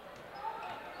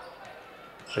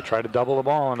 They try to double the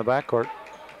ball in the backcourt.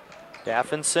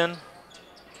 Daffinson.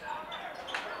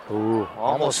 Ooh,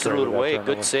 almost threw it away.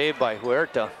 Good save by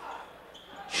Huerta.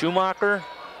 Schumacher.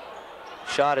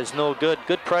 Shot is no good.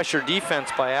 Good pressure defense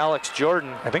by Alex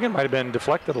Jordan. I think it might have been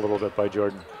deflected a little bit by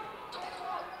Jordan.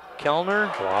 Kellner.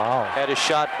 Wow. Had his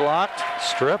shot blocked.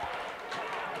 Stripped.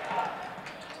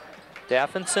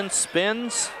 Daffinson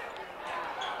spins.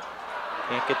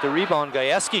 Can't get the rebound.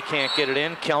 Gajewski can't get it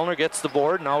in. Kellner gets the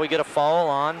board. Now we get a foul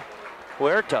on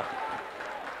Huerta.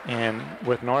 And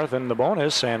with North in the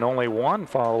bonus and only 1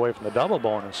 foul away from the double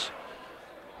bonus,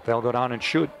 they'll go down and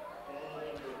shoot.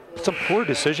 Some poor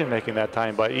decision making that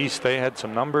time by East. They had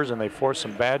some numbers and they forced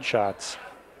some bad shots.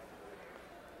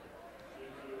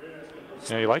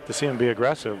 You know, you like to see them be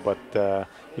aggressive, but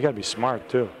you got to be smart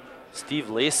too. Steve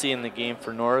Lacey in the game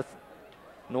for North.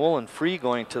 Nolan Free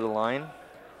going to the line.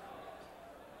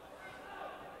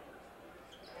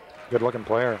 Good looking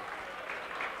player.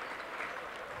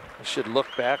 I should look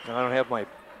back. I don't have my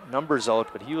numbers out,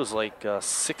 but he was like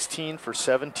 16 for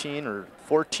 17 or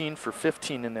 14 for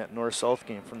 15 in that North-South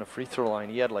game from the free throw line.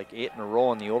 He had like 8 in a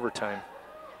row in the overtime.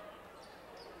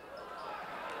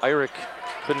 Irick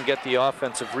couldn't get the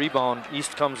offensive rebound.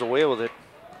 East comes away with it.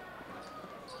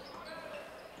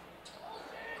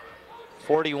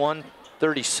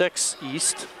 41-36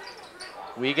 East.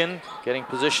 Wiegand getting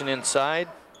position inside.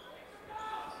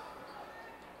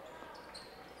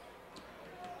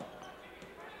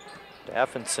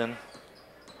 Daffinson,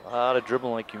 a lot of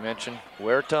dribbling like you mentioned.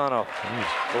 Huerta on a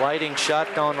gliding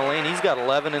shot down the lane. He's got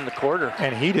 11 in the quarter.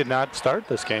 And he did not start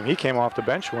this game. He came off the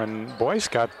bench when Boyce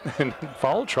got in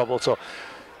foul trouble. So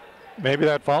maybe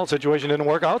that foul situation didn't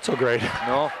work out so great.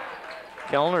 No.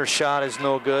 Kellner's shot is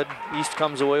no good. East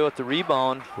comes away with the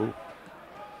rebound. Ooh.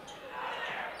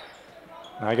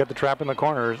 Now I got the trap in the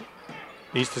corner.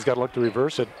 East has got to look to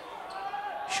reverse it.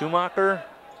 Schumacher,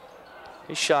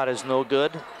 his shot is no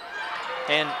good.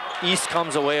 And East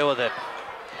comes away with it.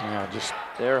 Yeah,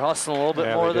 they're hustling a little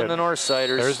bit more than the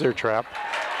Northsiders. There's their trap.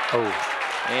 Oh.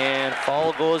 And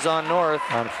foul goes on North.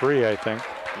 On Free, I think.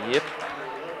 Yep.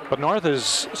 But North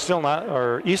is still not,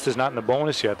 or East is not in the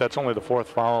bonus yet. That's only the 4th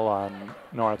foul on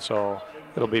North, so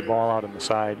it'll be ball out on the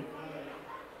side.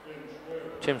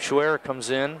 Tim Schwer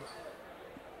comes in.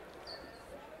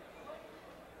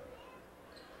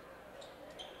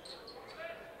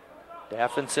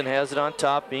 Daffinson has it on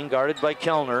top, being guarded by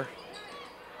Kellner.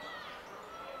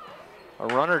 A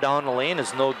runner down the lane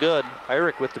is no good.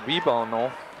 Irick with the rebound though.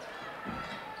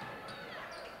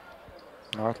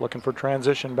 North looking for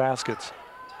transition baskets.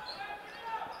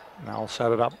 Now I'll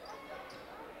set it up.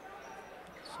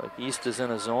 Looks like East is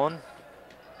in a zone.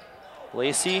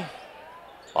 Lacey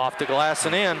off the glass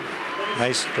and in.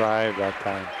 Nice drive that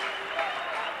time.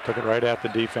 Took it right at the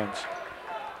defense.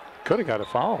 Could have got a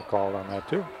foul called on that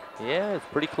too. Yeah, it's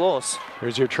pretty close.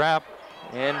 Here's your trap.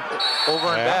 And over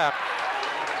and back.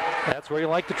 That's where you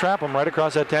like to trap them, right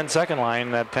across that 10-second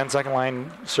line. That 10-second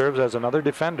line serves as another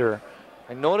defender.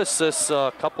 I noticed this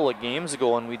a couple of games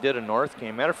ago when we did a North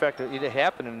game. Matter of fact, it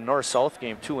happened in a North-South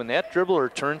game too. When that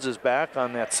dribbler turns his back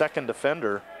on that second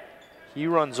defender, he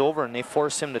runs over and they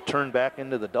force him to turn back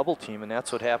into the double team, and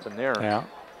that's what happened there. Yeah.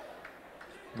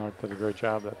 North did a great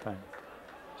job that time.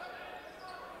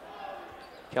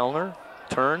 Kellner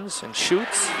turns and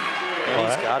shoots, and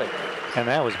he's got it. And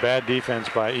that was bad defense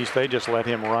by East. They just let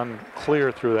him run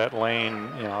clear through that lane.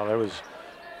 You know, there was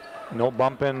no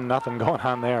bumping, nothing going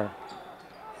on there.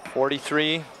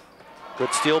 43.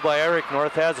 Good steal by Eric.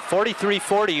 North has it.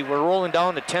 43-40. We're rolling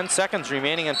down to 10 seconds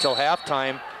remaining until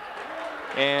halftime.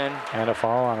 And a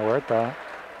foul on Huerta.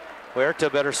 Huerta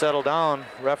better settle down.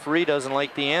 Referee doesn't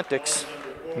like the antics.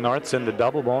 North's into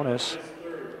double bonus.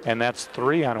 And that's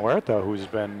 3 on Huerta, who's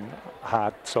been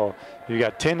hot. So you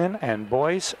got Tinnen and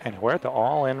Boyce and Huerta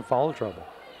all in foul trouble.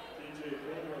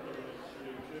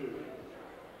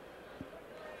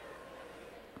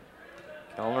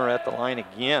 Kellner at the line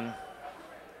again.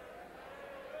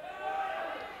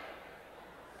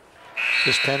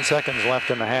 Just 10 seconds left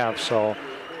in the half, so.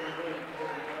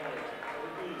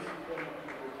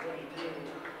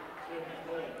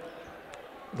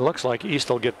 It looks like East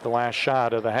will get the last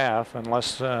shot of the half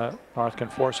unless North can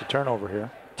force a turnover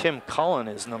here. Tim Cullen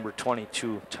is number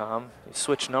 22, Tom. He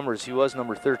switched numbers. He was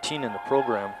number 13 in the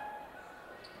program.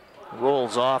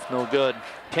 Rolls off, no good.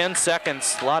 10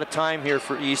 seconds, a lot of time here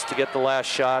for East to get the last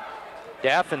shot.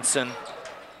 Daffinson,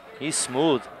 he's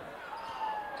smooth.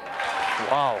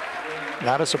 Wow.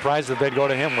 Not a surprise that they'd go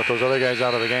to him with those other guys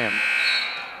out of the game.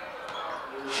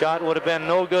 Shot would have been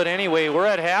no good anyway. We're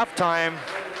at halftime.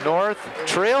 North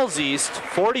trails East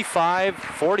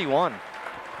 45-41.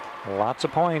 Lots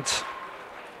of points.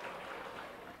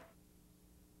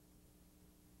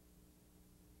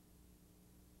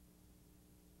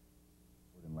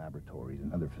 Laboratories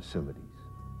and other facilities,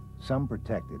 some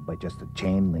protected by just a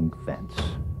chain link fence.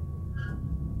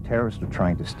 Terrorists are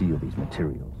trying to steal these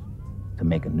materials to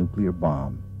make a nuclear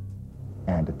bomb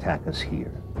and attack us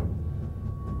here.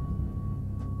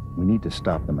 We need to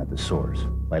stop them at the source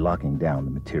by locking down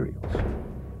the materials.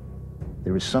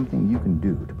 There is something you can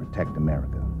do to protect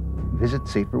America. Visit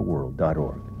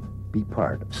saferworld.org. Be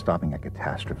part of stopping a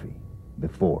catastrophe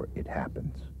before it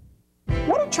happens.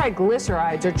 What do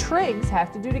triglycerides or trigs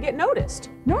have to do to get noticed?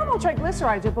 Normal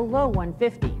triglycerides are below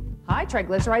 150. High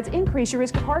triglycerides increase your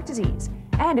risk of heart disease.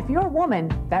 And if you're a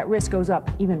woman, that risk goes up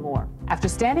even more. After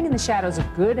standing in the shadows of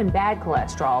good and bad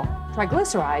cholesterol,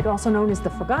 triglyceride, also known as the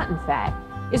forgotten fat,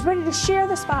 is ready to share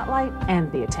the spotlight and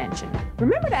the attention.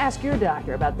 Remember to ask your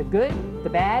doctor about the good, the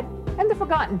bad, and the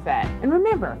forgotten fat. And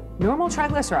remember, normal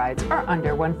triglycerides are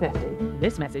under 150.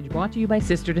 This message brought to you by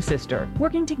Sister to Sister,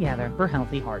 working together for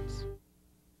healthy hearts.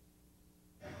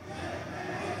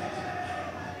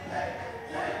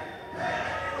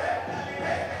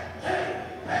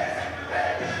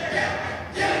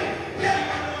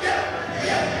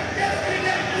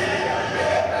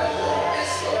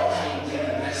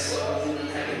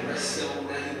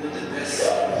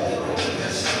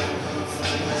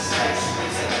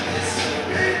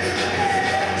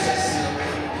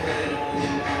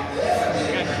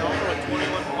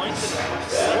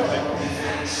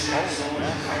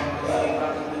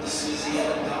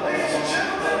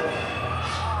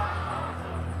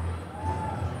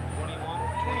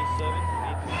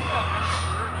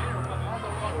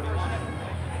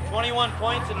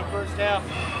 Points in the first half.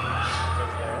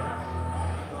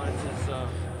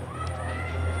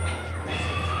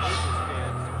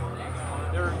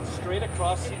 They're straight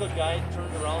across. See the guy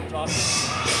turned around talking? Like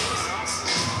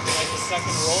the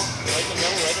second row, right in the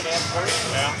middle, right at half court?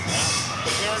 Yeah.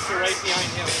 The parents are right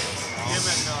behind him. Him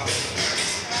and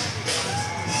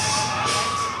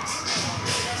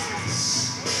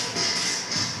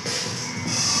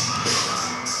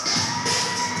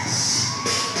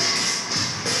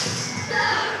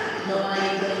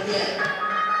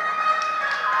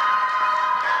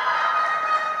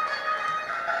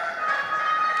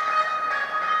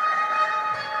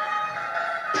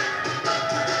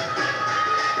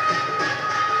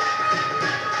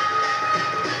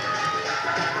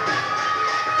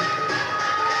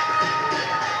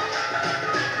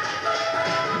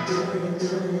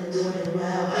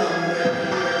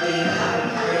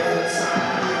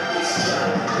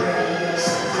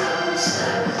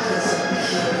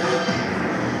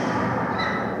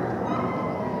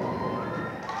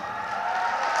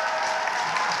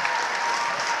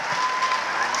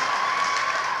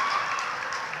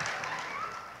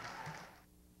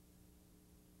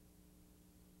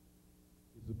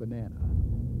a banana.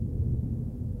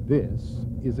 This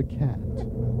is a cat.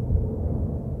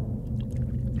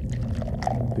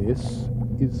 This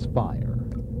is fire.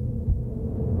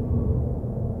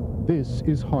 This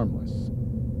is harmless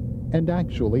and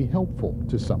actually helpful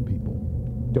to some people.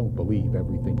 Don't believe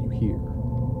everything you hear.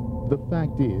 The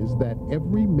fact is that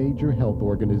every major health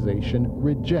organization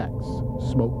rejects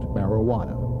smoked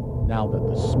marijuana. Now that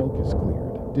the smoke is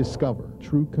cleared, discover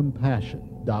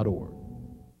truecompassion.org.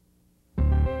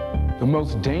 The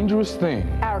most dangerous thing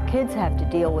our kids have to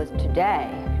deal with today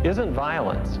isn't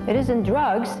violence. it isn't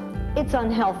drugs, it's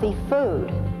unhealthy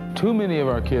food. Too many of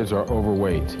our kids are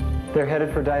overweight. They're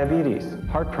headed for diabetes,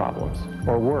 heart problems,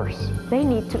 or worse. They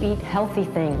need to eat healthy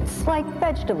things like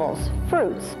vegetables,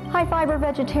 fruits, high-fiber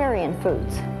vegetarian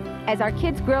foods. As our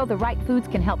kids grow, the right foods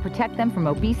can help protect them from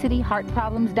obesity, heart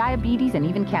problems, diabetes, and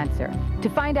even cancer. To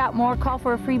find out more, call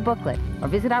for a free booklet or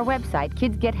visit our website,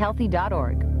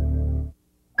 kidsgethealthy.org.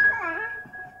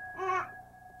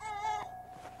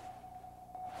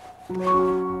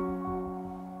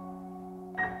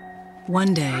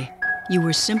 One day, you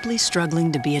were simply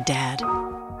struggling to be a dad.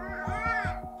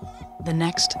 The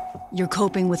next, you're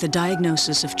coping with a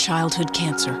diagnosis of childhood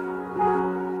cancer.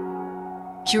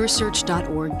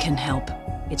 CureSearch.org can help.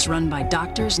 It's run by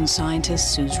doctors and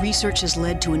scientists whose research has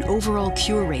led to an overall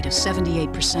cure rate of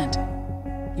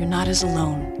 78%. You're not as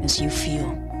alone as you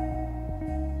feel.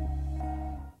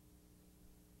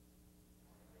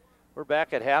 We're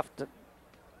back at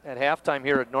halftime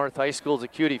here at North High School's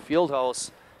Acuity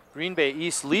Fieldhouse. Green Bay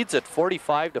East leads at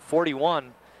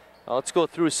 45-41. Let's go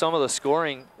through some of the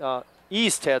scoring.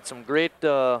 East had some great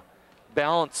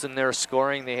balance in their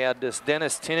scoring. They had this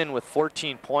Dennis Tinnen with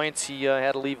 14 points. He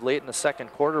had to leave late in the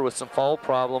second quarter with some foul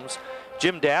problems.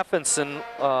 Jim Daffinson,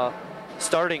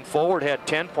 starting forward, had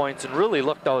 10 points and really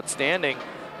looked outstanding.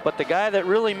 But the guy that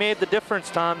really made the difference,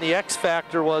 Tom, the X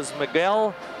factor, was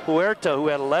Miguel Huerta, who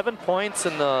had 11 points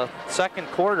in the second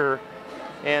quarter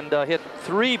and hit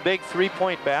 3 big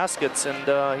three-point baskets,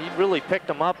 and he really picked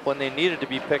them up when they needed to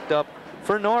be picked up.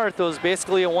 For North, it was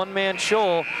basically a one-man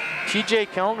show.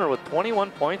 TJ Kellner with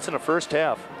 21 points in the first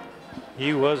half.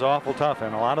 He was awful tough,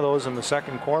 and a lot of those in the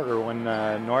second quarter when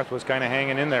North was kind of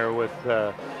hanging in there with,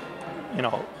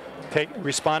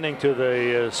 responding to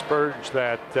the spurge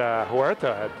that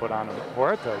Huerta had put on him.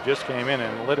 Huerta just came in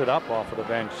and lit it up off of the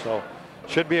bench, so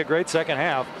should be a great second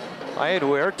half. I had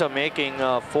Huerta making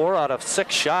 4 out of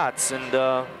 6 shots,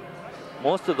 and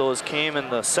most of those came in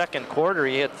the second quarter.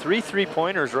 He had 3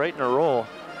 three-pointers right in a row.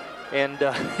 And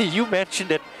you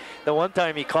mentioned it, the one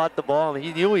time he caught the ball,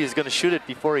 he knew he was going to shoot it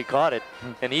before he caught it,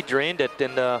 and he drained it.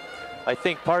 And I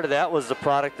think part of that was the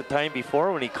product the time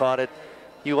before when he caught it.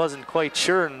 He wasn't quite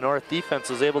sure, and the North defense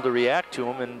was able to react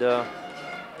to him. And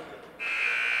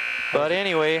but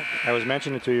anyway. I was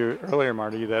mentioning to you earlier,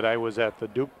 Marty, that I was at the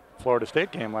Duke Florida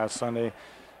State game last Sunday.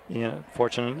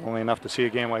 Fortunately enough to see a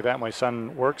game like that. My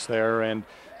son works there, and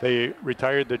they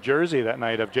retired the jersey that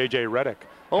night of J.J. Redick.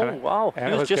 Oh, wow.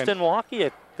 He was just in Milwaukee,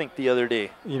 I think, the other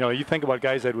day. You think about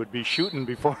guys that would be shooting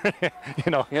before,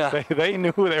 Yeah. they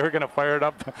knew they were going to fire it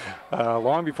up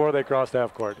long before they crossed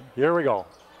half court. Here we go.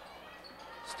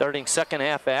 Starting second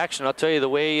half action. I'll tell you, the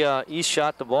way East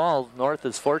shot the ball, North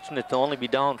is fortunate to only be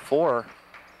down 4.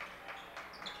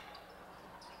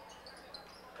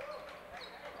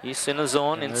 East in the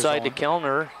zone, inside to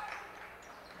Kellner.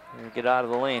 Get out of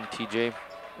the lane, TJ.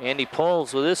 Andy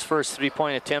Poles with his first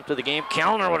three-point attempt of the game.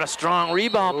 Kellner with a strong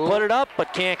rebound, put it up,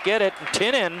 but can't get it. And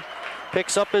Tinnen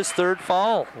picks up his 3rd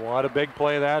foul. What a big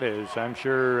play that is. I'm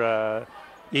sure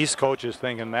East coach is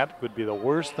thinking that would be the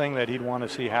worst thing that he'd want to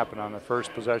see happen on the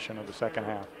first possession of the second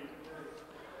half.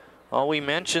 Well, we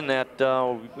mentioned that,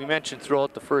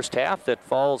 throughout the first half that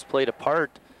fouls played a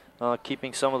part,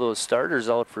 keeping some of those starters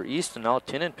out for East, and now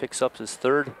Tinnen picks up his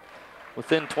 3rd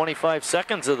within 25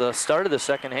 seconds of the start of the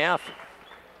second half.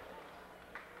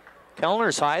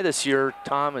 Kellner's high this year,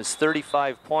 Tom, is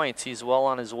 35 points. He's well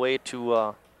on his way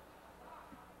to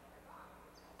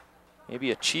maybe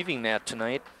achieving that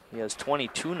tonight. He has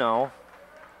 22 now.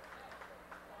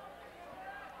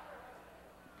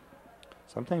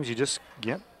 Sometimes you just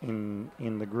get in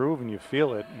the groove and you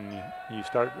feel it, and you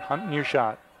start hunting your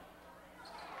shot.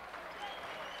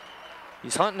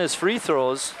 He's hunting his free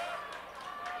throws.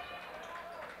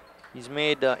 He's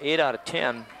made 8 out of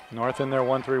 10. North in there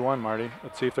 1-3-1, Marty.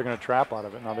 Let's see if they're going to trap out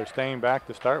of it. Now they're staying back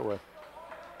to start with.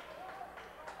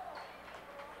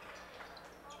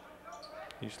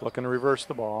 He's looking to reverse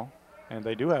the ball, and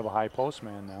they do have a high post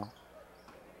man now.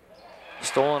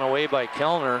 Stolen away by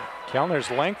Kellner.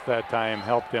 Kellner's length that time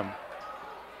helped him.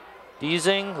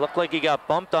 Deasing looked like he got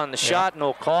bumped on the shot,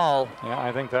 no call. Yeah,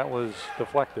 I think that was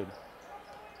deflected.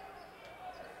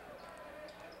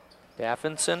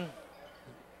 Daffinson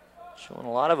showing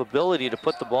a lot of ability to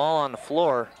put the ball on the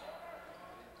floor.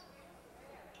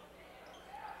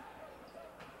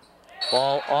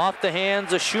 Ball off the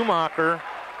hands of Schumacher,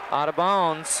 out of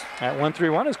bounds. That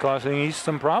 1-3-1 is causing East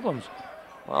some problems.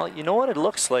 Well, you know what it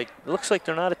looks like? It looks like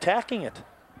they're not attacking it.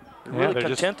 They're really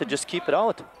content to just keep it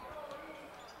out.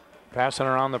 Passing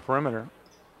around the perimeter.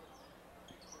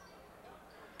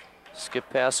 Skip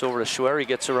pass over to Schwer. He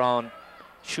gets around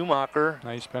Schumacher.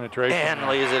 Nice penetration. And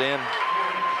lays it in.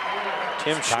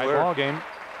 Tim Schwer. Ball game.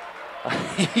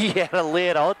 He had to lay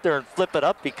it out there and flip it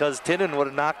up because Tinnen would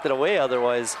have knocked it away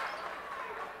otherwise.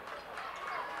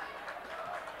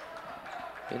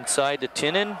 Inside to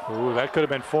Tinnen. Ooh, that could have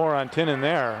been 4 on Tinnen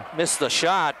there. Missed the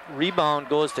shot. Rebound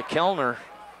goes to Kellner.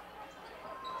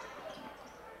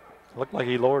 Looked like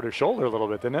he lowered his shoulder a little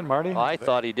bit, didn't it, Marty? I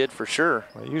thought he did for sure.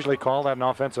 They usually call that an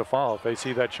offensive foul if they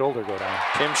see that shoulder go down.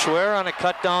 Tim Schwer on a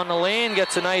cut down the lane,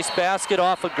 gets a nice basket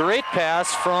off a great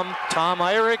pass from Tom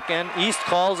Eyrich, and East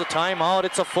calls a timeout.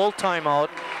 It's a full timeout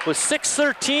with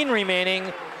 6:13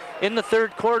 remaining in the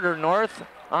third quarter. North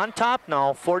on top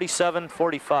now,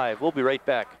 47-45. We'll be right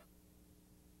back.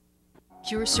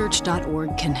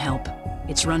 CureSearch.org can help.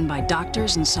 It's run by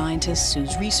doctors and scientists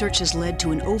whose research has led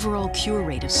to an overall cure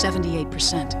rate of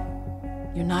 78%.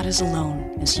 You're not as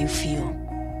alone as you feel.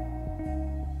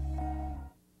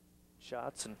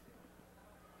 Shots and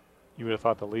you would have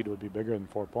thought the lead would be bigger than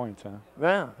 4 points, huh?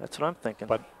 Yeah, that's what I'm thinking.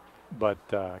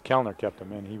 But Kellner kept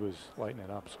him in. He was lighting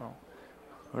it up. So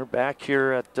we're back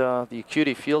here at the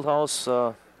Acuity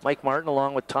Fieldhouse. Mike Martin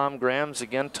along with Tom Grams.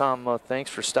 Again, Tom, thanks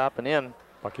for stopping in.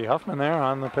 Bucky Huffman there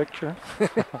on the picture.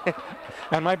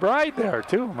 And my bride there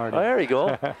too, Marty. Oh, there you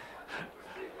go.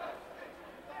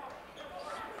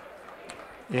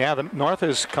 Yeah, the North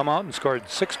has come out and scored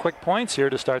 6 quick points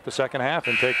here to start the second half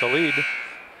and take the lead.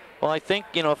 Well, I think,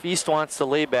 you know, if East wants to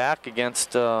lay back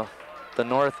against the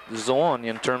North zone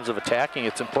in terms of attacking,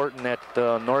 it's important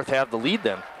that North have the lead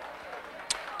then.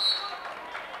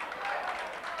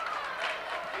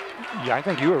 Yeah, I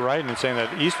think you were right in saying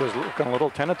that East was looking a little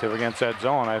tentative against that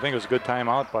zone. I think it was a good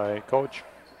timeout by Coach.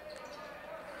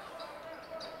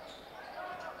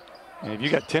 And if you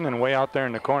got Tinnen way out there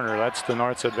in the corner, that's the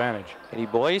North's advantage. Eddie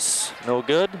Boyce, no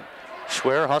good.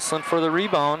 Schwer hustling for the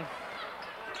rebound.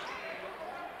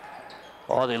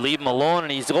 Oh, they leave him alone,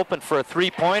 and he's open for a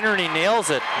three-pointer, and he nails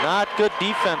it. Not good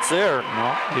defense there.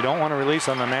 No, you don't want to release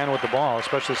on the man with the ball,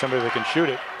 especially somebody that can shoot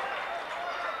it.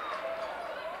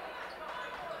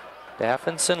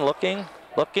 Daffinson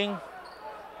looking.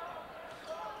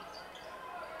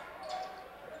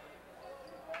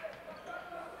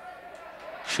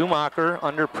 Schumacher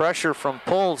under pressure from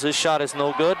Pulls. His shot is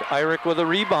no good. Eyrich with a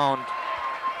rebound.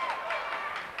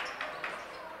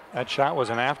 That shot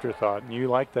was an afterthought, and you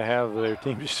like to have their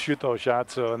team shoot those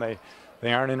shots so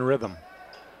they aren't in rhythm.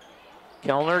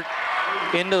 Kellner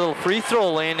into the free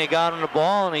throw lane. They got him the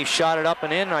ball, and he shot it up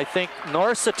and in. I think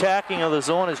North's attacking of the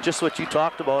zone is just what you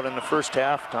talked about in the first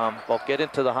half, Tom. About get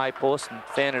into the high post and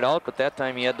fan it out, but that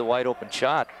time he had the wide open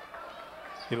shot.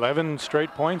 11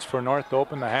 straight points for North to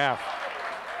open the half.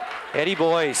 Eddie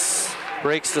Boyce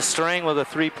breaks the string with a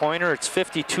three-pointer. It's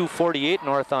 52-48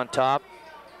 North on top.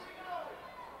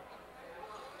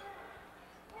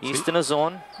 East in a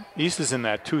zone. East is in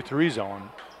that 2-3 zone.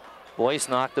 Boyce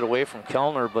knocked it away from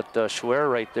Kellner, but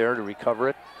Schwer right there to recover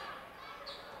it.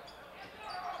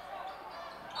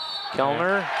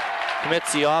 Kellner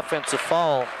commits the offensive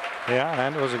foul. Yeah,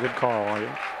 and it was a good call.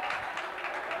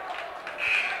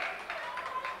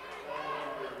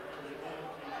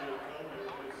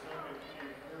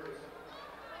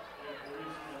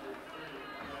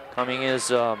 Coming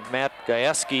is Matt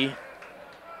Gajewski.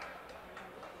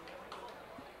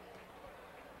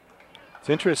 It's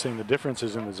interesting the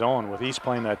differences in the zone with East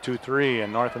playing that 2-3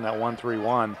 and North in that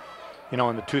 1-3-1. You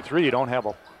know, in the 2-3 you don't have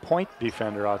a point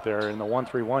defender out there. In the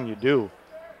 1-3-1 you do.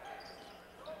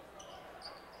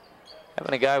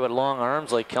 Having a guy with long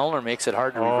arms like Kellner makes it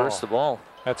hard to reverse the ball.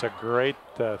 That's a great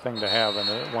thing to have in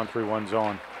the 1-3-1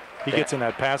 zone. He gets in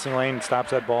that passing lane and stops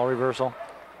that ball reversal.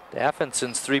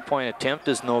 Daffinson's three-point attempt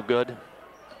is no good.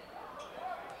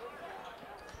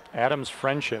 Adams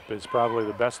Friendship is probably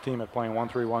the best team at playing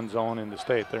 1-3-1 zone in the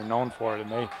state. They're known for it, and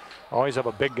they always have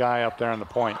a big guy up there on the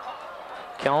point.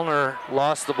 Kellner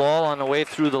lost the ball on the way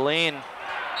through the lane,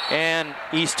 and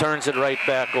East turns it right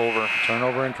back over.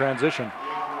 Turnover in transition.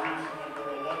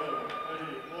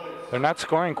 They're not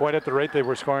scoring quite at the rate they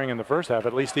were scoring in the first half.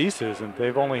 At least East isn't.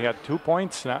 They've only had 2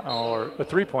 points, or a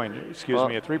three-pointer,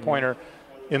 a three-pointer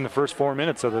in the first 4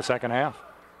 minutes of the second half.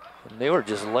 And they were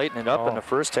just lighting it up in the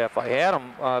first half. I had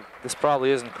them, this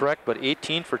probably isn't correct, but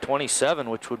 18 for 27,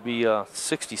 which would be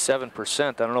 67%.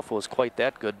 I don't know if it was quite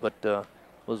that good, but it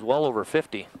was well over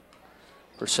 50%.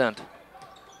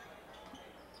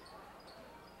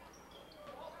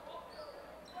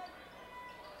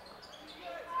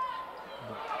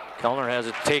 Kellner has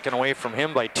it taken away from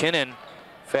him by Tinen.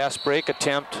 Fast break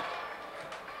attempt.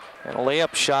 And a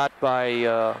layup shot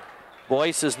by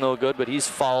Boyce is no good, but he's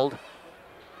fouled.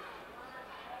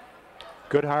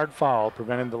 Good hard foul,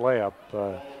 prevented the layup.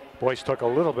 Boyce took a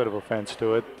little bit of offense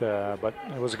to it, but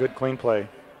it was a good clean play.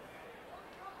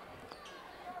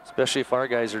 Especially if our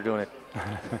guys are doing it.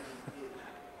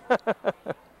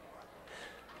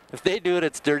 If they do it,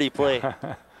 it's dirty play.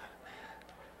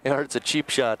 Or it's a cheap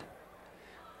shot.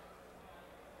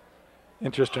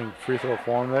 Interesting free throw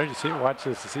form there. You see, watch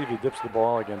this to see if he dips the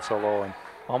ball again so low and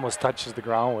almost touches the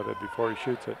ground with it before he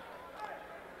shoots it.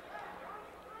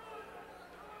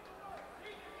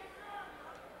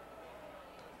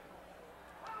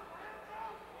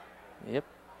 Yep,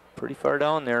 pretty far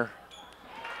down there.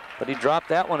 But he dropped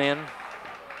that one in.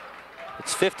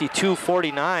 It's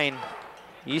 52-49.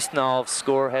 East now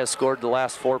has scored the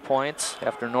last 4 points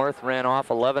after North ran off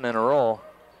 11 in a row.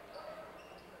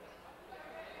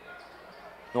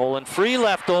 Nolan Free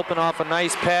left open off a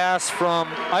nice pass from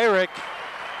Eyrich.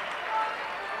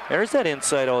 There's that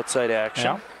inside-outside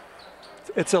action. Yeah.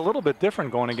 It's a little bit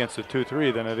different going against the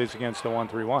 2-3 than it is against the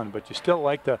 1-3-1, but you still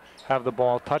like to have the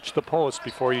ball touch the post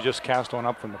before you just cast one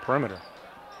up from the perimeter.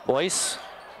 Boyce,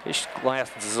 his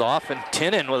glances off, and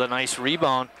Tinen with a nice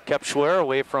rebound. Kept Schwer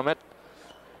away from it.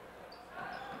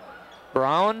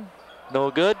 Brown,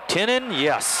 no good. Tinen,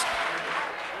 yes.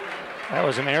 That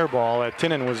was an air ball.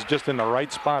 Tinen was just in the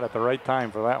right spot at the right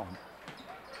time for that one.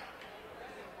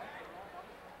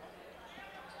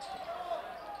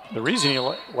 The reason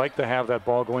you like to have that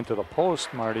ball go into the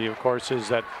post, Marty, of course, is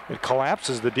that it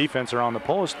collapses the defense around the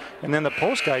post, and then the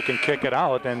post guy can kick it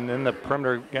out, and then the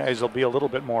perimeter guys will be a little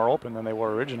bit more open than they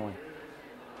were originally.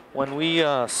 When we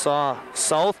saw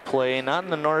South play, not in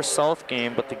the North-South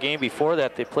game, but the game before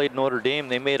that, they played Notre Dame.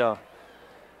 They made a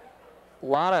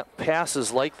lot of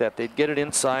passes like that. They'd get it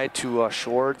inside to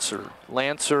Schwartz or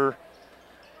Lancer,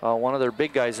 one of their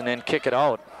big guys, and then kick it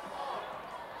out.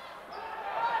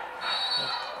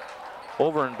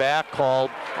 Over and back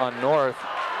called on North.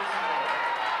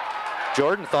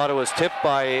 Jordan thought it was tipped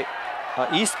by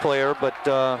East player, but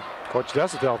Coach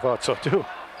Desatel thought so too.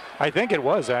 I think it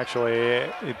was actually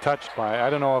it touched by. I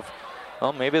don't know if.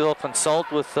 Well, maybe they'll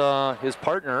consult with his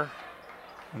partner.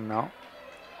 No.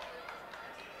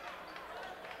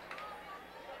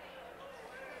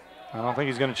 I don't think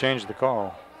he's going to change the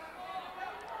call.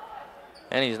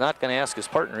 And he's not going to ask his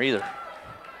partner either.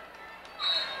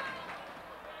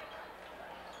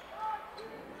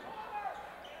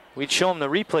 We'd show him the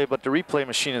replay, but the replay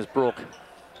machine is broke.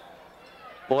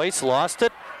 Boyce lost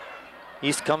it.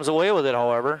 East comes away with it,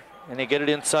 however, and they get it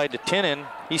inside to Tinen.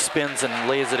 He spins and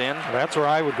lays it in. That's where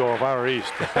I would go if I were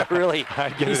East. Really?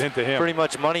 I'd get it into him. Pretty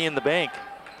much money in the bank.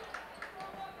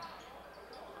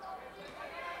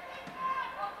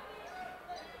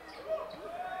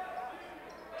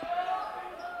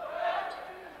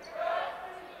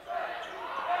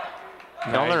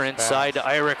 Kellner inside to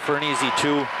Eyrich for an easy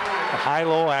two.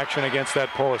 High-low action against that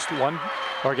post,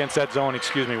 against that zone,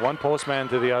 excuse me, one postman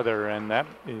to the other, and that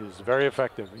is very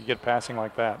effective. You get passing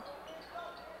like that.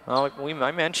 Well,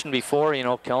 I mentioned before, you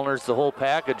know, Kellner's the whole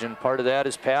package, and part of that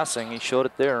is passing. He showed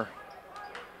it there.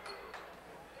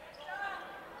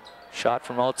 Shot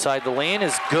from outside the lane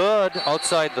is good.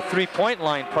 Outside the three-point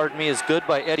line, pardon me, is good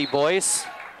by Eddie Boyce.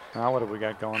 Now what have we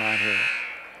got going on here?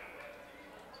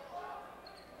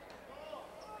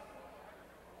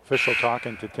 Official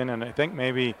talking to Tinen. I think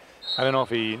maybe, I don't know if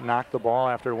he knocked the ball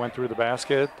after it went through the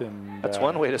basket. And that's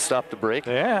one way to stop the break.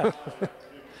 Yeah.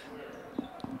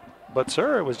 But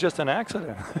sir, it was just an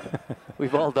accident.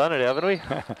 We've all done it, haven't we?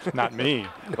 Not me.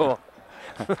 No.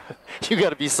 You got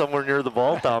to be somewhere near the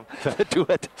ball, Tom, to do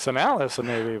it. Sonales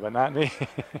maybe, but not me.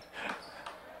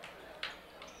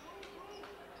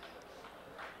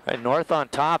 Right, North on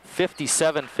top,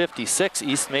 57-56.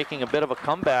 East making a bit of a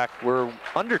comeback. We're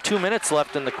under 2 minutes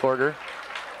left in the quarter.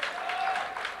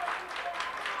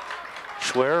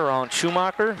 Schwer around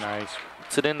Schumacher. Nice.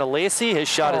 Puts it into Lacey. His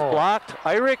shot is blocked.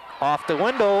 Eyrich off the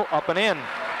window, up and in.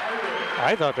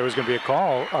 I thought there was going to be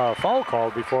a foul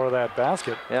called before that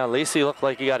basket. Yeah, Lacey looked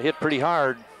like he got hit pretty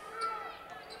hard.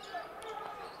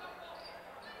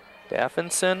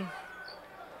 Daffinson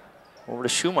over to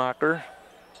Schumacher.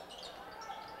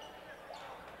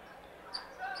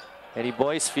 Eddie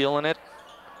Boyce feeling it.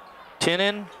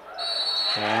 Tinen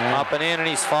Up and in, and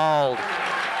he's fouled.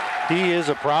 He is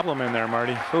a problem in there,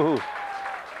 Marty. Ooh.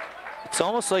 It's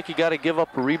almost like you got to give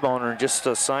up a rebounder and just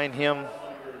assign him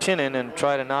Tinnin and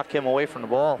try to knock him away from the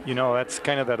ball. You know, that's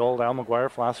kind of that old Al McGuire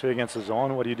philosophy against the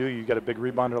zone. What do? You got a big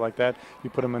rebounder like that. You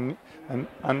put him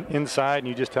inside, and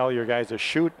you just tell your guys to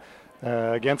shoot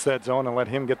against that zone and let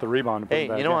him get the rebound. Hey,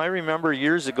 you know, I remember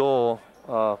years ago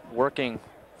working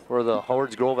for the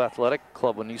Howards Grove Athletic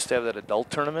Club when we used to have that adult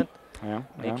tournament. Yeah,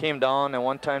 He came down, and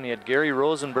one time he had Gary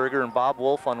Rosenberger and Bob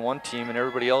Wolf on one team, and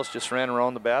everybody else just ran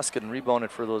around the basket and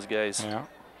rebounded for those guys. Yeah.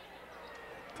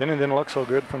 Tinnin didn't look so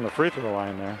good from the free throw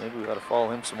line there. Maybe we got to follow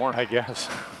him some more. I guess.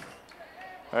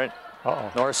 All right.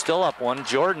 Uh-oh. North still up one.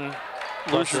 Jordan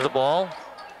loses the ball.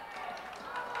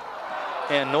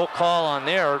 And no call on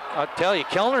there. I'll tell you,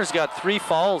 Kellner's got 3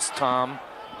 fouls, Tom.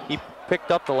 He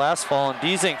picked up the last foul, and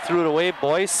Deasing threw it away.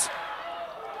 Boyce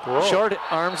short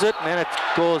arms it, and then it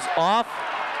goes off.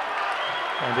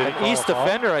 And did he call East a foul?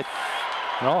 defender,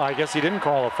 No, I guess he didn't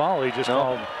call a foul. He just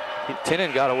called.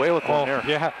 Tinnin got away with one there.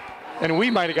 Yeah, and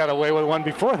we might have got away with one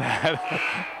before that.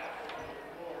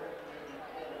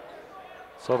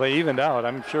 So they evened out.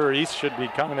 I'm sure East should be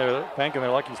coming there thanking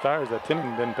their lucky stars that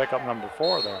Tinnin didn't pick up number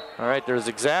 4 there. All right, there's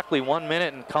exactly 1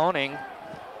 minute and counting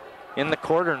in the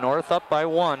quarter. North up by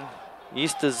 1.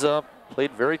 East has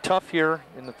played very tough here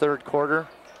in the 3rd quarter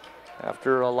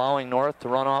after allowing North to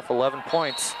run off 11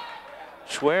 points.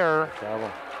 Schwer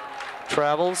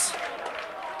travels.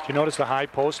 Did you notice the high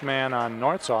post man on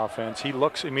North's offense? He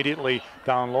looks immediately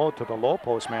down low to the low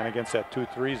post man against that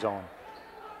 2-3 zone.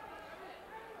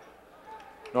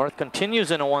 North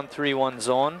continues in a 1-3-1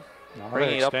 zone. Now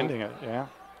bringing they're it up. extending it, yeah.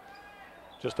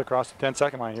 Just across the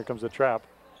 10-second line. Here comes the trap.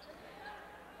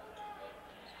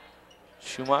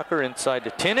 Schumacher inside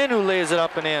to Tinnin, who lays it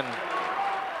up and in.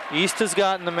 East has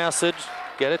gotten the message.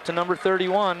 Get it to number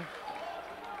 31.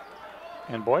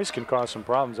 And Boyce can cause some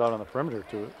problems out on the perimeter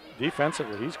too.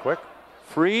 Defensively, he's quick.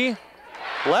 Free,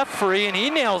 left free, and he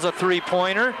nails a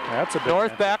 3-pointer. That's a big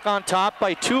North answer. back on top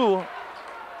by 2.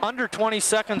 Under 20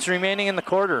 seconds remaining in the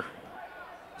quarter.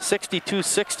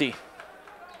 62-60.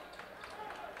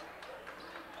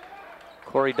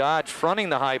 Corey Dodge fronting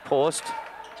the high post.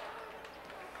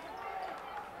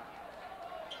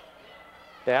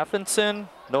 Daffinson,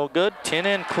 no good.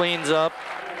 Tinnin cleans up.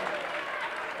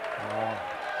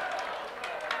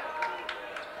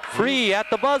 Free at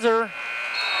the buzzer.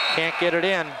 Can't get it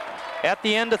in. At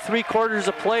the end of 3 quarters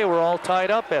of play, we're all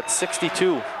tied up at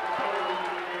 62.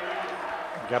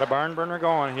 Got a barn burner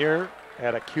going here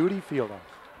at a Cutie Fieldhouse.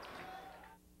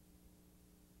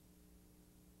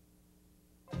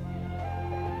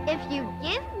 If you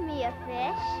give me a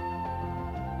fish,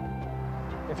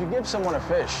 If you give someone a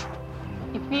fish,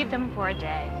 You feed them for a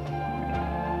day.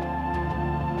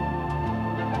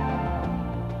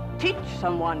 Teach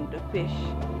someone to fish.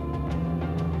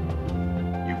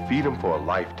 You feed them for a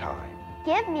lifetime.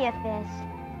 give me a fish,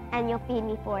 and you'll feed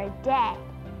me for a day.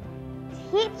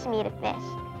 Teach me to fish,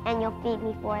 and you'll feed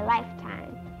me for a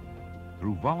lifetime.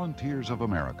 Through Volunteers of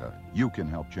America, you can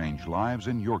help change lives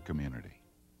in your community.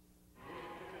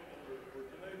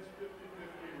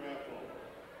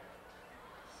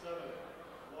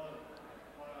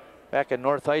 Back at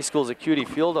North High School's at Cutie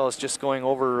Fieldhouse, just going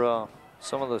over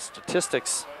some of the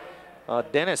statistics.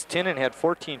 Dennis Tinnin had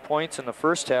 14 points in the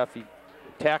first half. He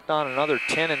tacked on another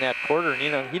 10 in that quarter,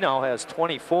 and he now has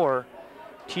 24.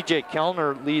 TJ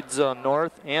Kellner leads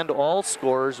North and all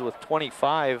scorers with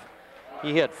 25.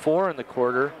 He had 4 in the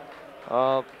quarter,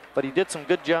 but he did some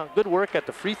good work at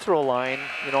the free throw line,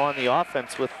 on the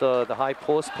offense with the high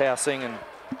post passing. And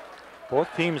both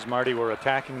teams, Marty, were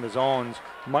attacking the zones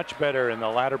much better in the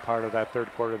latter part of that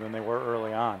 3rd quarter than they were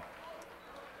early on.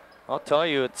 I'll tell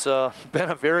you, it's been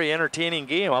a very entertaining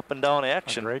game, up and down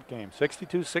action. A great game,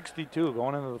 62-62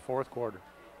 going into the 4th quarter.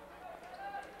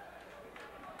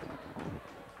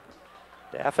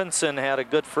 Daffinson had a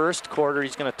good first quarter.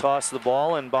 He's going to toss the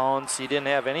ball in bounds. He didn't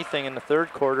have anything in the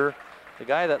 3rd quarter. The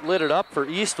guy that lit it up for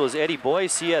East was Eddie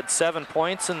Boyce. He had 7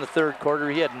 points in the 3rd quarter.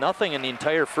 He had nothing in the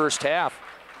entire first half.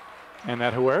 And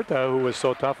that Huerta, who was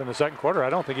so tough in the 2nd quarter, I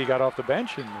don't think he got off the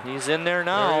bench. He's in there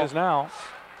now. There he is now.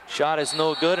 Shot is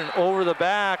no good, and over the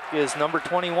back is number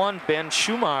 21, Ben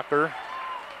Schumacher.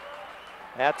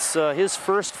 That's his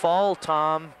first foul,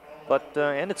 Tom, but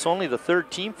and it's only the 3rd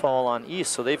team foul on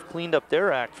East, so they've cleaned up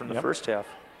their act from the first half.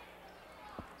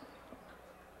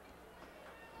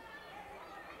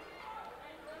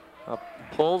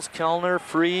 Pulls, Kellner,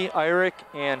 Free, Eyrich,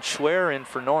 and Schwer in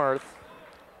for North.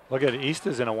 Look at it, East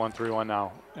is in a 1-3-1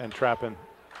 now and trapping.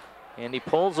 And he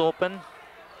pulls open.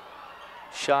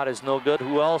 Shot is no good.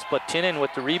 Who else but Tinnin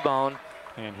with the rebound.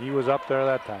 And he was up there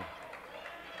that time.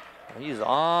 He's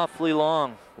awfully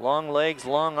long. Long legs,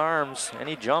 long arms, and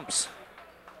he jumps.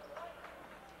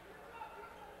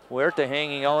 Huerta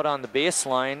hanging out on the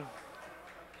baseline.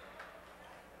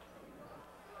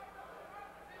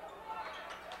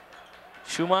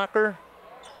 Schumacher,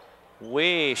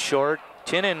 way short.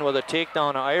 Tinen with a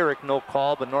takedown of Eyrich, no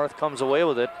call, but North comes away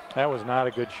with it. That was not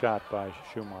a good shot by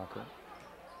Schumacher.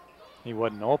 He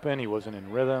wasn't open, he wasn't in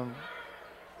rhythm.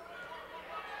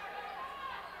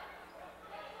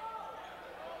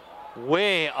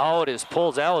 Way out his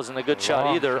pulls. That wasn't a good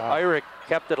shot either. Eyrich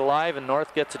kept it alive and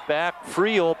North gets it back.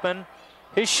 Free open.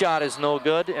 His shot is no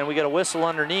good, and we got a whistle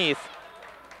underneath.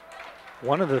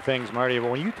 One of the things, Marty,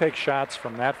 when you take shots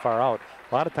from that far out,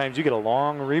 a lot of times you get a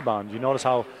long rebound. You notice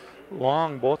how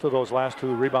long both of those last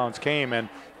two rebounds came, and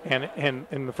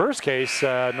in the first case,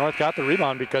 North got the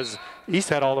rebound because East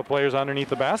had all the players underneath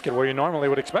the basket where you normally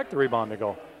would expect the rebound to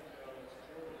go.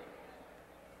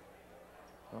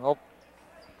 Well,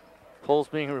 Pohl's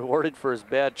being rewarded for his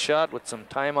bad shot with some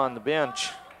time on the bench.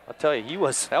 I'll tell you,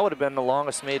 that would have been the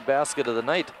longest made basket of the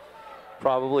night,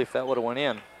 probably, if that would have went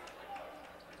in.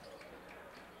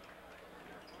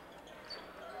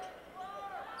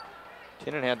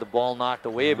 Tinen had the ball knocked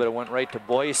away, but it went right to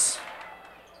Boyce.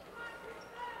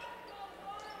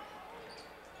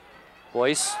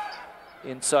 Boyce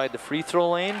inside the free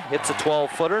throw lane, hits a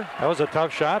 12-footer. That was a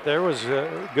tough shot. There was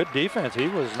good defense. He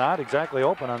was not exactly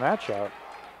open on that shot.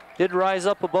 Did rise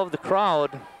up above the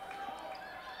crowd.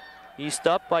 East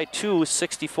up by 2,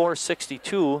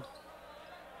 64-62.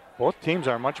 Both teams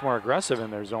are much more aggressive in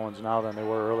their zones now than they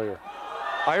were earlier.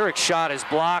 Eyrich shot is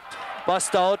blocked,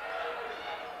 bust out.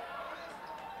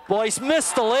 Boyce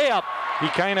missed the layup. He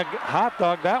kind of hot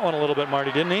dogged that one a little bit,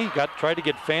 Marty, didn't he? Tried to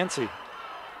get fancy.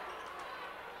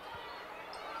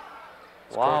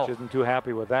 Wow. Coach isn't too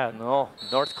happy with that. No,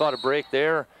 North caught a break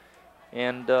there,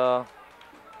 and I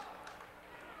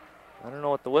don't know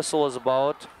what the whistle is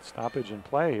about. Stoppage in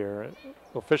play here.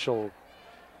 Official,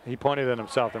 he pointed at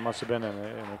himself. There must have been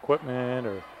an equipment,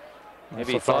 or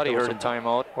maybe he thought he heard a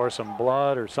timeout. Or some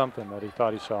blood or something that he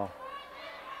thought he saw.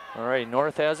 All right,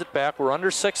 North has it back. We're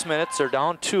under 6 minutes. They're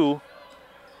down 2.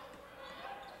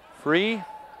 Free.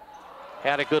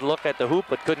 Had a good look at the hoop,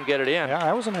 but couldn't get it in. Yeah,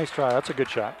 that was a nice try. That's a good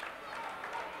shot.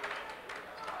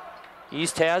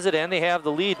 East has it, and they have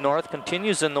the lead. North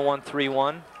continues in the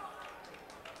 1-3-1.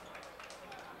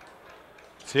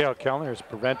 See how Kellner is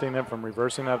preventing them from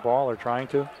reversing that ball, or trying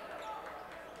to?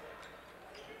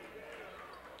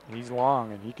 He's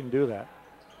long, and he can do that.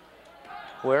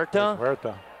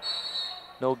 Huerta.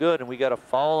 No good, and we got a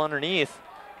foul underneath.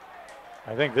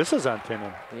 I think this is on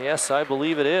Tinen. Yes, I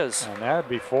believe it is. And that'd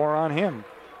be 4 on him.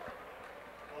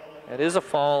 It is a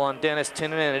foul on Dennis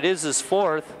Tinen, and it is his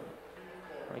 4th.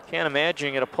 I can't imagine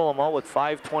you're going to pull him out with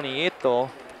 5:28, though.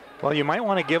 Well, you might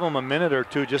want to give him a minute or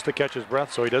two just to catch his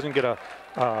breath so he doesn't get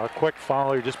a quick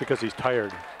foul just because he's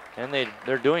tired. And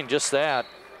they're doing just that.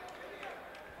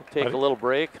 We'll take a little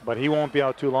break. But he won't be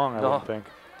out too long, I don't think.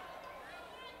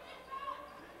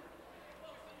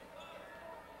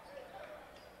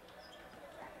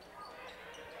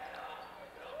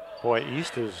 Boy,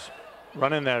 East is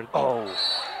running there. Oh.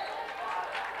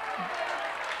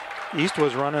 East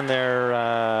was running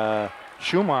their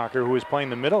Schumacher, who was playing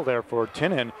the middle there for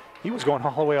Tinen. He was going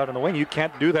all the way out in the wing. You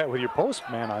can't do that with your post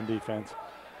man on defense.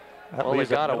 Well, they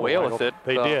got away with it.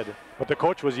 They did, but the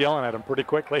coach was yelling at him pretty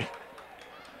quickly.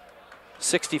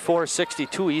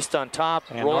 64-62, East on top.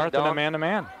 And North in a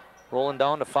man-to-man. Rolling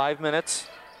down to 5 minutes.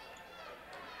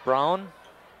 Brown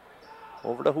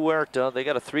over to Huerta. They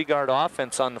got a 3-guard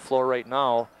offense on the floor right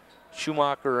now.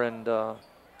 Schumacher and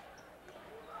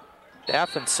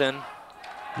Daffinson.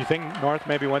 You think North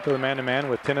maybe went to the man-to-man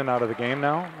with Tinen out of the game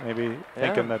now? Maybe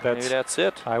thinking maybe that's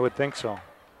it. I would think so.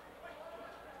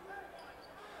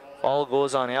 Foul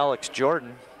goes on Alex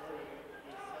Jordan.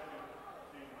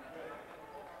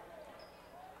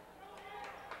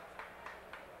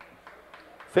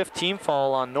 Fifth team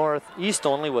foul on North. East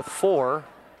only with 4.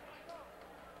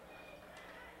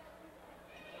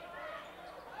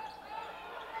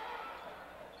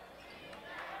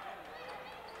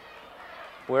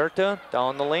 Huerta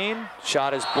down the lane.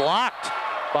 Shot is blocked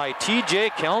by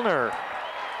TJ Kellner.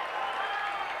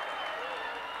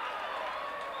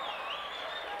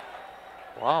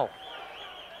 Wow.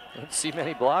 Didn't see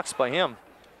many blocks by him.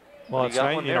 Well, it's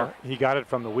nice, you know, he got it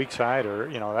from the weak side, or,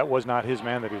 you know, that was not his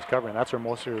man that he was covering. That's where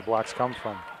most of your blocks come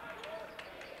from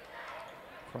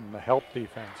the help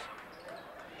defense.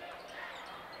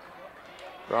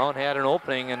 Brown had an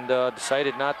opening and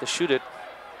decided not to shoot it.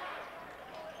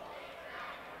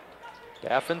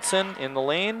 Daffinson in the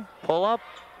lane, pull up.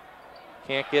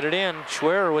 Can't get it in.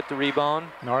 Schwerer with the rebound.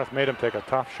 North made him take a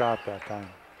tough shot that time.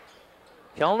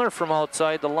 Kellner from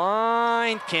outside the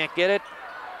line. Can't get it.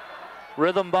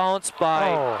 Rhythm bounce by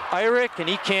Eyrich, and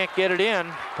he can't get it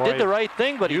in. Boy, did the right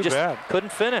thing, but he just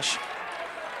couldn't finish.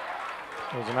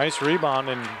 It was a nice rebound,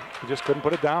 and he just couldn't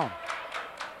put it down.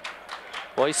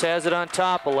 Boyce has it on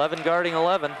top, 11 guarding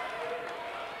 11.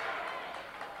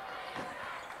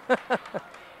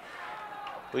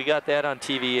 We got that on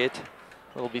TV8. A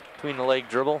little between the leg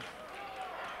dribble.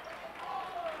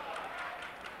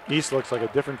 East looks like a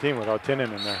different team without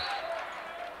Tinen in there.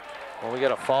 Well, we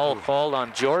got a foul called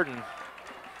on Jordan.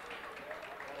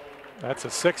 That's a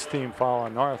 6-team foul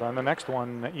on North. On the next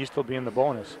one, East will be in the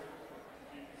bonus.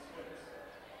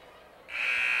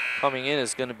 Coming in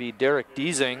is going to be Derek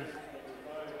Deasing.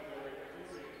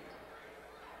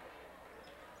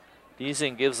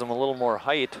 Deasing gives them a little more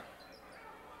height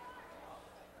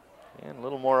and a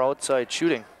little more outside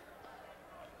shooting.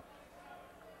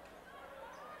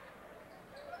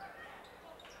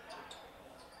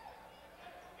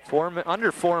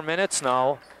 Under 4 minutes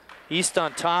now. East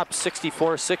on top,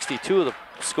 64-62. The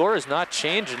score has not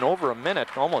changed in over a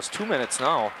minute, almost 2 minutes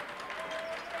now.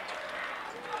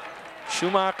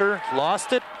 Schumacher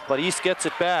lost it, but East gets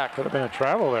it back. Could have been a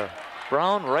travel there.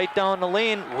 Brown right down the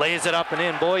lane, lays it up and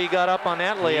in. Boy, you got up on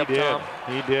that layup, Tom.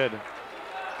 He did.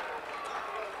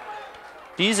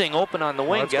 Deasing open on the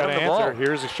wing, get him the ball.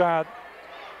 Here's a shot.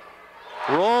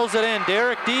 Rolls it in,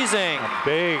 Derek Deasing. A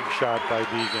big shot by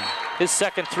Deasing. His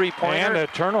second three-pointer. And a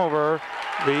turnover.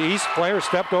 The East player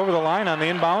stepped over the line on the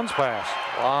inbounds pass.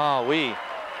 Wow,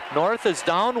 North is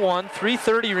down 1,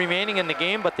 3:30 remaining in the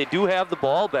game, but they do have the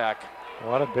ball back.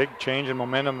 What a big change in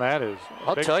momentum that is.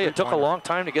 I'll tell you, it took a long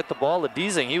time to get the ball to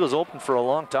Deasing. He was open for a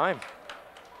long time.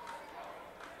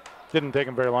 Didn't take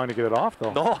him very long to get it off,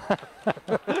 though. No.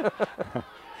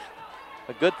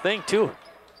 A good thing, too.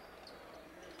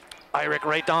 Eyrich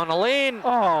right down the lane.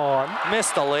 Oh,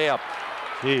 missed the layup.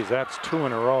 Geez, that's 2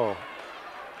 in a row.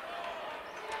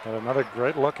 And another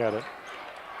great look at it.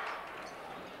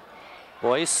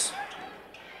 Boyce.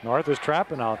 North is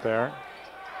trapping out there.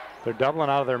 They're doubling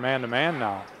out of their man-to-man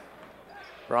now.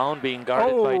 Brown being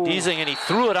guarded by Deasing, and he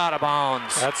threw it out of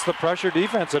bounds. That's the pressure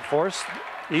defense that forced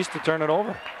East to turn it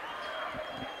over.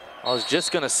 I was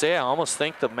just going to say, I almost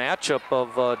think the matchup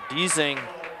of Deasing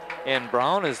and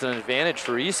Brown is an advantage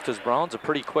for East because Brown's a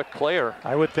pretty quick player.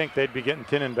 I would think they'd be getting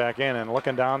Tinen back in, and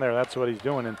looking down there, that's what he's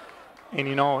doing. And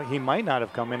you know, he might not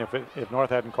have come in if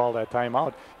North hadn't called that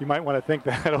timeout. You might want to think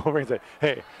that over and say,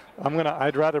 hey,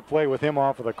 I'd rather play with him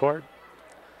off of the court.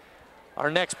 Our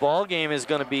next ball game is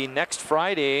going to be next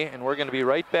Friday, and we're going to be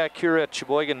right back here at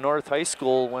Sheboygan North High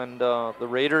School when the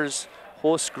Raiders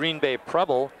host Green Bay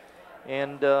Preble.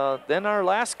 And then our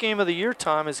last game of the year,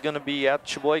 Tom, is going to be at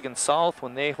Sheboygan South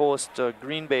when they host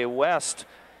Green Bay West.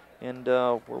 And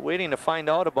we're waiting to find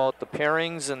out about the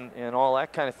pairings and all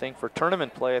that kind of thing for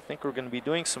tournament play. I think we're going to be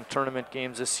doing some tournament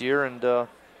games this year. And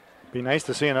be nice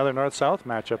to see another North-South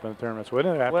matchup in the tournaments,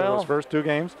 wouldn't it, after those first 2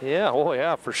 games? Yeah, oh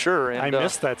yeah, for sure. And I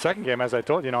missed that second game, as I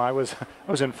told you. You know, I was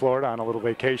in Florida on a little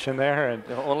vacation there, and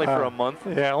only for a month.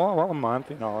 Yeah, well, a month,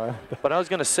 you know. But I was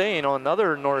going to say, you know,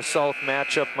 another North-South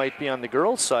matchup might be on the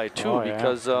girls' side too,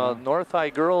 because North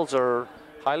High girls are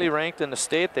highly ranked in the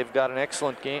state. They've got an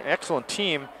excellent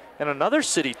team, and another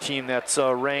city team that's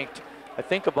ranked, I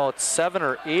think, about 7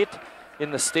 or 8. In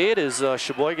the state is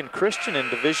Sheboygan Christian in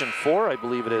Division 4, I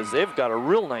believe it is. They've got a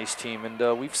real nice team,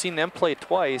 and we've seen them play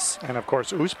twice. And of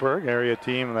course, Oostburg area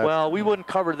team. Well, we wouldn't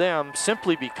cover them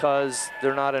simply because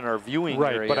they're not in our viewing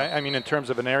area. Right, but I mean in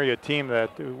terms of an area team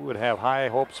that would have high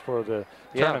hopes for the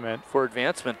tournament. For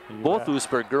advancement, both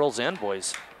Oostburg girls and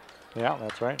boys. Yeah,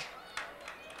 that's right.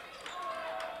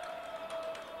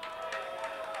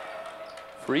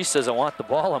 Free says, I want the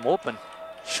ball, I'm open.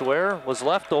 Schwer was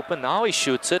left open, now he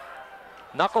shoots it.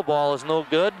 Knuckleball is no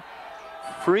good.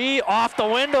 Free off the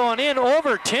window and in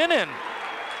over Tinen.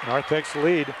 North takes the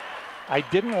lead. I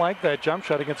didn't like that jump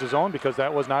shot against his own because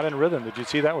that was not in rhythm. Did you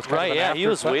see that was kind right? Of Yeah, he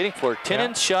was waiting for it.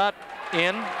 Tinen's shot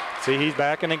in. See, he's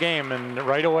back in the game, and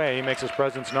right away he makes his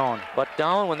presence known. But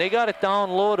down when they got it down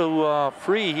low to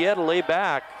Free, he had to lay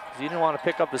back because he didn't want to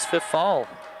pick up his 5th foul.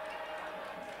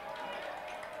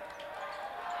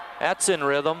 That's in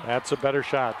rhythm. That's a better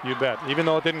shot, you bet. Even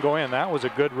though it didn't go in, that was a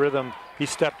good rhythm. He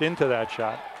stepped into that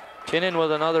shot. Tinen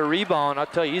with another rebound. I'll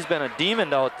tell you, he's been a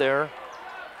demon out there.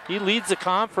 He leads the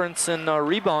conference in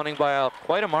rebounding by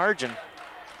quite a margin.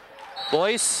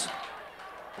 Boyce,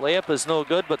 layup is no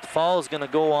good, but the foul is going to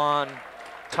go on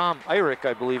Tom Eyrich,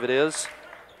 I believe it is.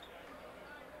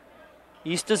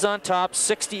 East is on top,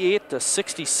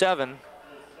 68-67.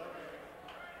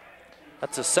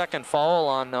 That's a second foul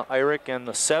on Irick and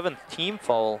the 7th team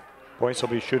foul. Boyce will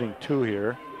be shooting 2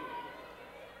 here.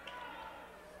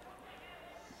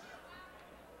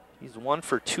 He's 1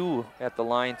 for 2 at the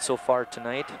line so far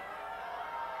tonight.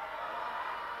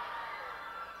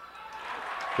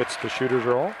 Gets the shooter's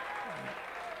roll.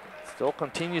 Still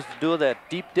continues to do that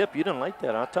deep dip. You didn't like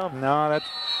that, huh, Tom? No,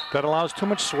 that allows too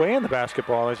much sway in the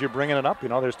basketball as you're bringing it up. You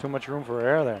know, there's too much room for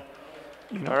air there.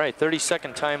 All right,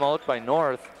 30-second timeout by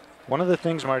North. One of the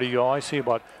things, Marty, you always see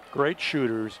about great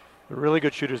shooters, the really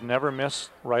good shooters never miss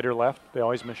right or left. They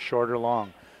always miss short or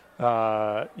long.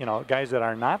 You know, guys that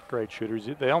are not great shooters,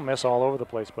 they'll miss all over the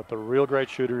place. But the real great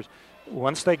shooters,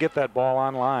 once they get that ball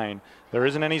online, there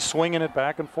isn't any swinging it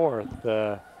back and forth.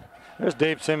 There's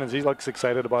Dave Simmons. He looks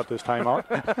excited about this timeout.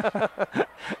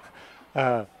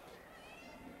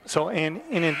 So,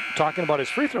 in talking about his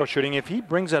free throw shooting, if he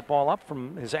brings that ball up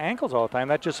from his ankles all the time,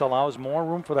 that just allows more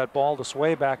room for that ball to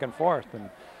sway back and forth. And,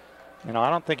 you know,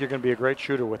 I don't think you're going to be a great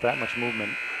shooter with that much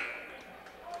movement.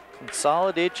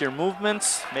 Consolidate your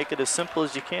movements, make it as simple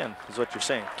as you can, is what you're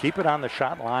saying. Keep it on the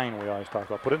shot line, we always talk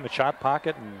about. Put it in the shot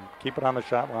pocket and keep it on the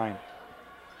shot line.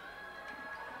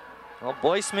 Well,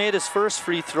 Boyce made his first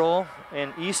free throw,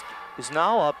 and East is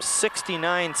now up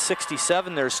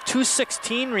 69-67. There's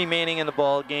 2:16 remaining in the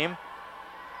ball game.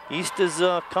 East has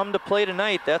come to play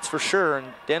tonight, that's for sure,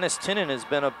 and Dennis Tinnen has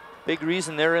been a big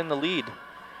reason they're in the lead.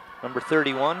 Number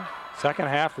 31. Second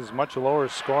half is much lower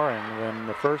scoring than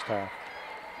the first half.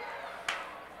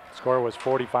 Score was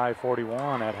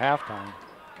 45-41 at halftime.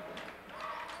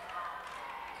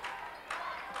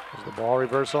 There's the ball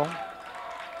reversal.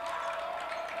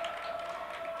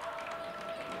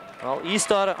 Well,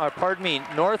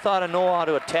 North ought to know how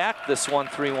to attack this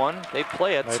 1-3-1. They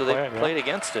play it, so they played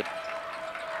against it.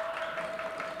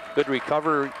 Good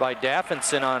recovery by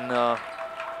Daffinson on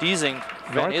Deasing.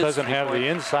 North doesn't have the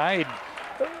inside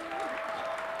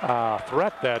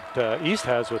threat that East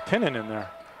has with Tinnen in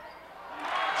there.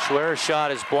 Schwerer's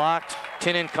shot is blocked.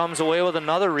 Tinnen comes away with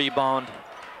another rebound.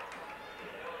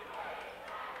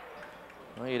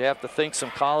 Well, you'd have to think some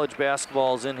college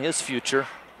basketball is in his future.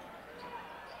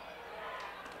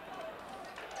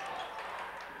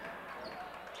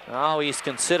 Now East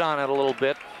can sit on it a little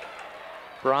bit.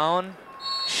 Brown,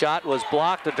 shot was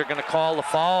blocked, but they're going to call the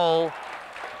foul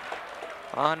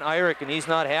on Irick, and he's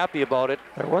not happy about it.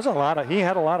 There was he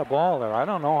had a lot of ball there. I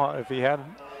don't know if he had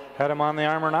him on the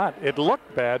arm or not. It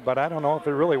looked bad, but I don't know if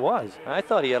it really was. I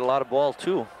thought he had a lot of ball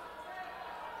too.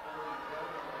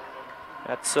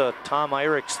 That's Tom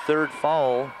Irick's 3rd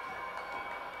foul.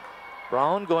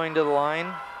 Brown going to the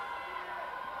line.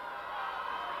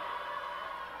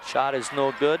 Shot is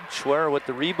no good. Schwerer with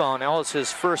the rebound. Now it's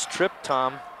his first trip,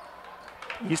 Tom.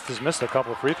 East has missed a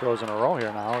couple of free throws in a row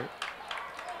here now,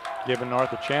 giving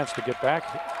North a chance to get back.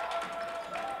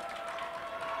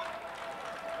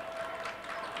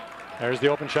 There's the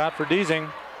open shot for Deasing.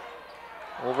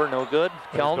 Over, no good.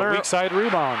 Kellner. Weak side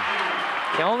rebound.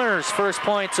 Kellner's first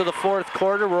points of the 4th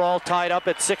quarter. We're all tied up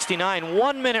at 69.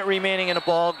 1 minute remaining in the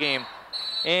ball game.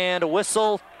 And a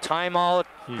whistle, timeout,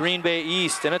 Green Bay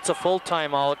East, and it's a full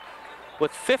timeout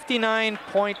with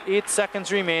 59.8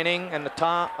 seconds remaining and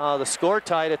the score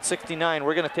tied at 69.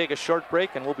 We're going to take a short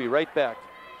break and we'll be right back.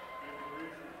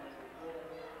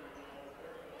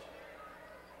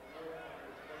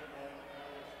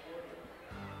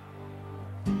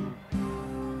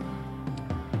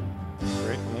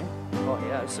 Great game. Oh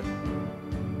yeah,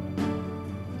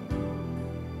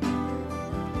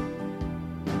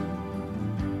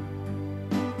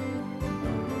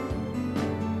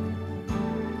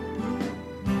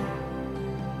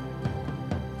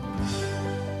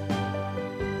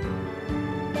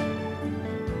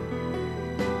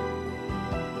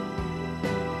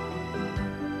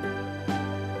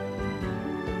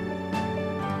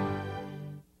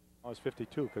 was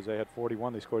 52 because they had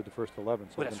 41. They scored the first 11.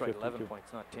 So that's right, 11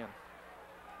 points, not 10.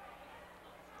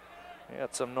 We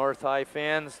got some North High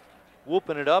fans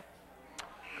whooping it up.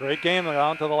 Great game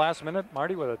down to the last minute,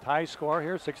 Marty, with a tie score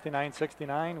here,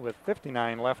 69-69 with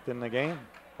 59 left in the game.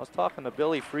 I was talking to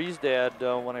Billy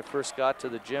Friesdad when I first got to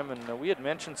the gym, and we had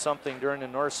mentioned something during the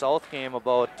North-South game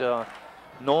about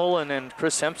Nolan and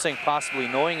Chris Hemsing possibly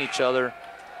knowing each other.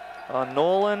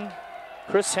 Nolan,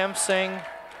 Chris Hemsing,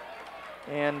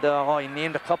 and he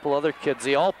named a couple other kids.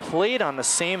 They all played on the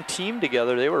same team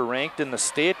together. They were ranked in the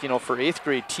state, you know, for 8th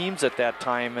grade teams at that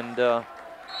time, and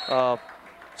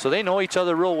so they know each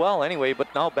other real well anyway.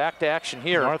 But now back to action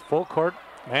here. North full court,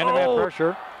 man-to-man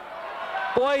pressure.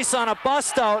 Boyce on a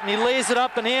bust out, and he lays it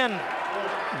up and in.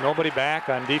 Nobody back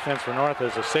on defense for North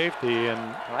as a safety, and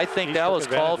I think that was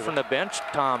called from the bench,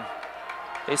 Tom.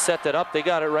 They set that up. They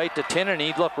got it right to Tinnin.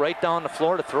 He'd look right down the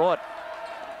floor to throw it.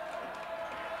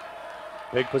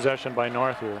 Big possession by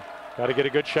North here. Got to get a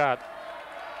good shot.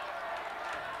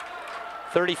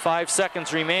 35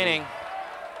 seconds remaining.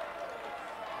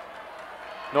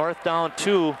 North down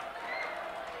 2.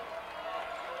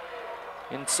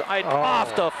 Inside,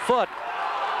 off the foot.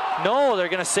 No, they're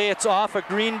going to say it's off of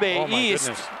Green Bay East.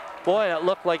 Goodness. Boy, that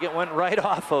looked like it went right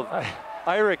off of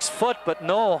Eirich's foot, but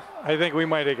no. I think we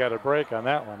might have got a break on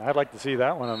that one. I'd like to see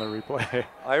that one on the replay.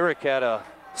 Eirich had a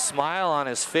smile on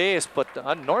his face, but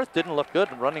North didn't look good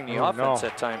running the offense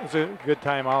at times. It's a good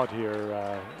timeout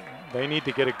here. They need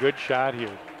to get a good shot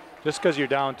here. Just because you're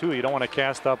down 2, you don't want to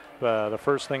cast up the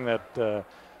first thing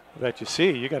that you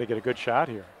see. You got to get a good shot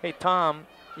here. Hey, Tom,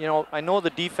 you know, I know the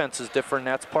defense is different.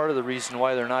 That's part of the reason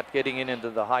why they're not getting into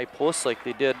the high post like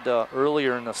they did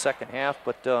earlier in the second half.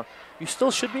 But you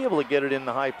still should be able to get it in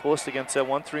the high post against that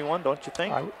 1-3-1, don't you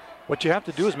think? What you have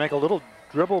to do is make a little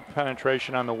dribble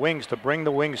penetration on the wings to bring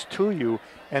the wings to you,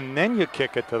 and then you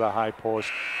kick it to the high post.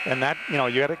 And that, you know,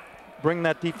 you got to bring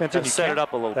that defense in. Set it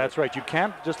up a little bit. That's right. You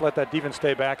can't just let that defense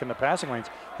stay back in the passing lanes.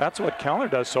 That's what Kellner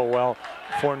does so well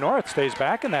for North, stays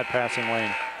back in that passing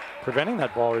lane, preventing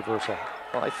that ball reversal.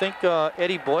 Well, I think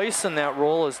Eddie Boyce in that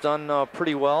role has done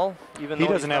pretty well. Even though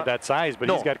he doesn't have that size, but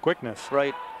he's got quickness.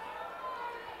 Right.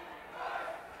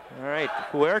 All right,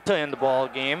 Huerta in the ball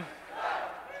game.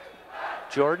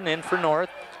 Jordan in for North.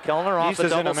 Kellner off the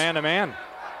double. East is in a man-to-man.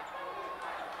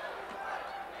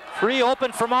 Free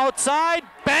open from outside.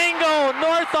 Bango!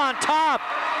 North on top.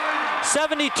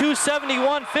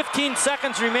 72-71, 15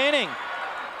 seconds remaining.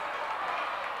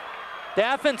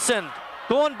 Daffinson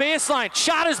going baseline.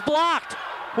 Shot is blocked.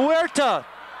 Huerta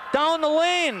down the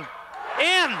lane.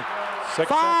 In.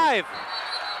 5.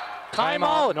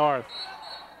 Timeout. North.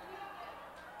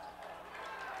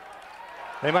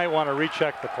 They might want to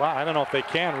recheck the clock. I don't know if they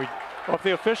can. Well, if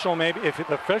the official if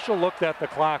the official looked at the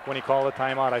clock when he called a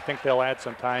timeout, I think they'll add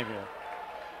some time here.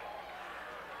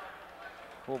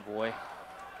 Oh boy.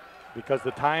 Because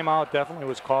the timeout definitely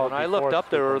was called. When I looked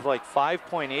up, there was like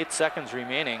 5.8 seconds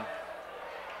remaining.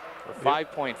 Or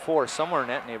 5.4, somewhere in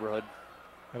that neighborhood.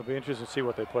 It'll be interesting to see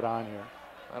what they put on here.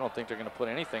 I don't think they're going to put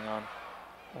anything on.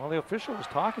 Well, the official was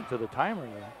talking to the timer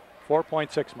there.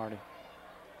 4.6, Marty.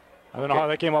 I don't know how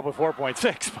they came up with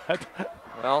 4.6,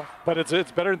 but it's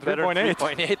better than 3.8.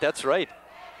 3.8, that's right.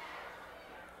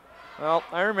 Well,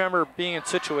 I remember being in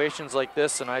situations like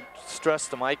this, and I stress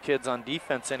to my kids on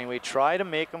defense anyway, try to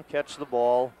make them catch the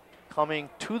ball coming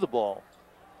to the ball,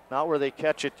 not where they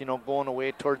catch it, you know, going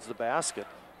away towards the basket.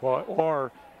 Well,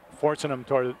 or forcing them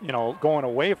toward, you know, going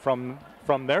away from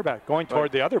their back, going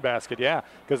toward the other basket, yeah.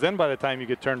 Because then by the time you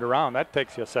get turned around, that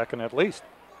takes you a second at least.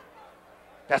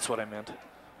 That's what I meant.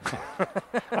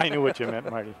 I knew what you meant,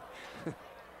 Marty.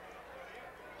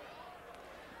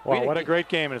 Well, what a great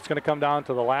game, and it's going to come down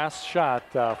to the last shot.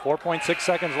 4.6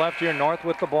 seconds left here, North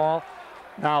with the ball.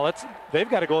 Now they've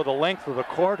got to go the length of the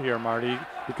court here, Marty,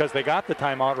 because they got the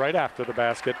timeout right after the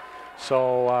basket.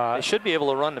 So they should be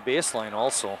able to run the baseline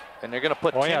also, and they're going to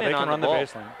put they Tinnin can on run the ball.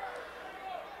 baseline.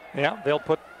 Yeah, they'll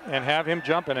put and have him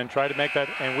jumping and try to make that.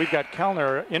 And we've got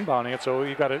Kellner inbounding it, so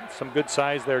we've got some good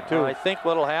size there too. I think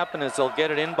what'll happen is they'll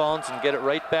get it inbounds and get it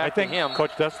right back to him. I think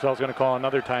Coach Destel's going to call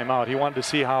another timeout. He wanted to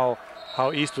see how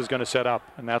East was going to set up,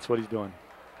 and that's what he's doing.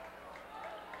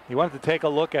 He wanted to take a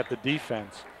look at the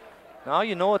defense. Now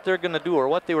you know what they're going to do, or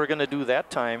what they were going to do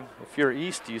that time. If you're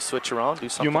East, do you switch around, do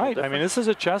something You might. different? I mean, this is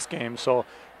a chess game, so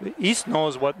the East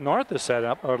knows what North is set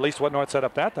up, or at least what North set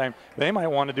up that time. They might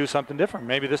want to do something different.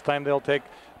 Maybe this time they'll take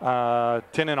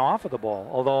Tinnin off of the ball,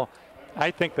 although I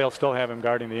think they'll still have him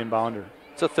guarding the inbounder.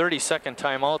 It's a 30-second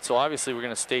timeout, so obviously we're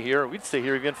going to stay here. We'd stay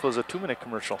here even if it was a 2-minute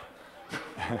commercial.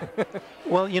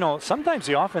 Well, you know, sometimes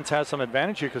the offense has some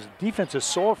advantage here because the defense is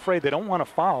so afraid they don't want to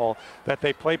foul that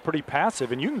they play pretty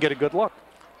passive, and you can get a good look.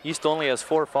 East only has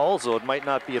 4 fouls, so it might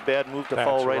not be a bad move to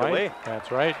foul right away. That's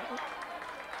right.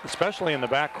 Especially in the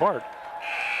back court.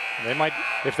 They might,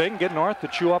 if they can get North to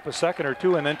chew up a second or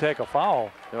two and then take a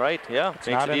foul. Right, yeah. It's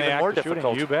not even more difficult.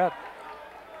 Shooting, you bet.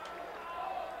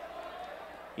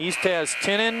 East has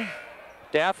Tinnin,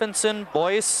 Daffinson,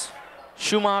 Boyce,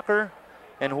 Schumacher,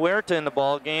 and Huerta in the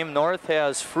ball game. North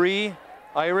has Free,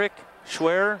 Eirich,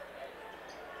 Schwer,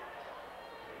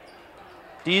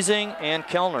 Diezing, and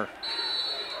Kellner.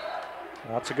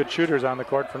 Lots of good shooters on the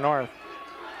court for North.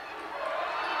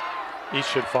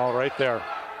 East should fall right there.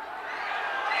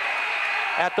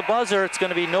 At the buzzer, it's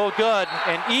going to be no good,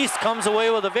 and East comes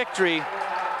away with a victory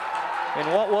in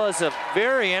what was a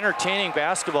very entertaining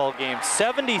basketball game.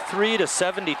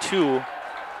 73-72,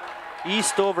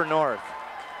 East over North.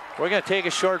 We're going to take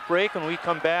a short break. When we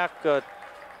come back,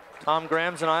 Tom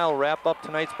Grams and I will wrap up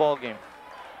tonight's ball game.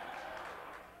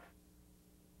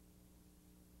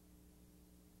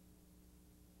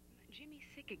 Jimmy's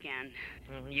sick again.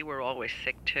 You were always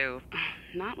sick, too.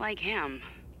 Not like him.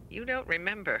 You don't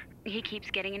remember. He keeps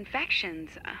getting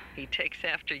infections. He takes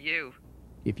after you.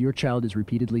 If your child is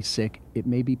repeatedly sick, it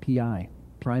may be PI,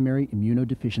 primary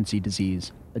immunodeficiency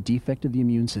disease, a defect of the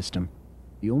immune system.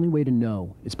 The only way to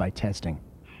know is by testing.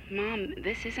 Mom,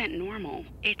 this isn't normal.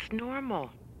 It's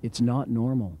normal. It's not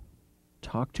normal.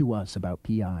 Talk to us about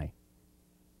PI.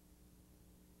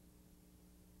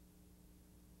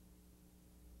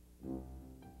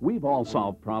 We've all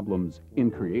solved problems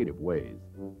in creative ways.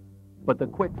 But the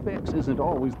quick fix isn't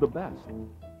always the best,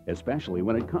 especially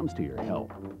when it comes to your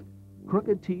health.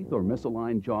 Crooked teeth or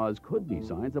misaligned jaws could be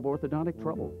signs of orthodontic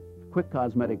trouble. Quick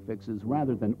cosmetic fixes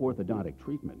rather than orthodontic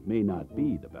treatment may not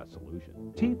be the best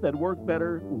solution. Teeth that work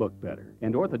better look better,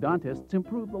 and orthodontists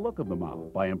improve the look of the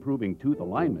mouth by improving tooth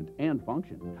alignment and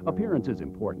function. Appearance is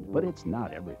important, but it's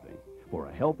not everything. For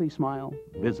a healthy smile,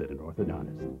 visit an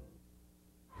orthodontist.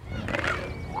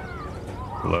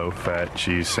 Low-fat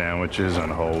cheese sandwiches on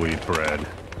whole wheat bread.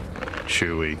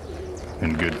 Chewy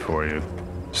and good for you.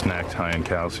 Snacks high in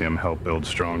calcium help build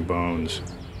strong bones,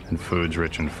 and foods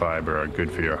rich in fiber are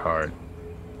good for your heart.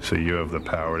 So you have the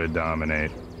power to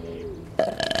dominate.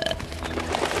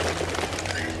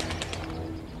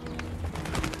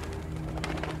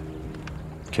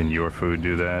 Can your food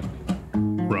do that?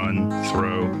 Run,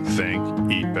 throw,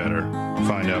 think, eat better.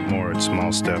 Find out more at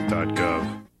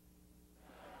smallstep.gov.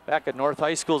 Back at North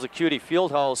High School's Acuity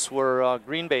Fieldhouse, where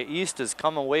Green Bay East has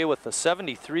come away with a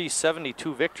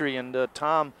 73-72 victory. And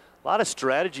Tom, a lot of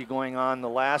strategy going on the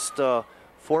last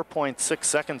 4.6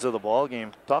 seconds of the ball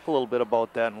game. Talk a little bit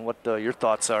about that and what your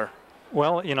thoughts are.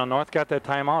 Well, you know, North got that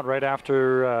timeout right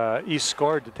after East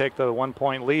scored to take the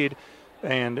 1-point lead.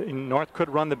 And North could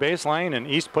run the baseline, and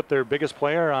East put their biggest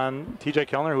player on TJ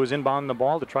Kellner, who was inbounding the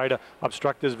ball to try to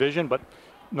obstruct his vision. But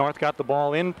North got the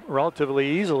ball in relatively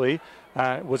easily.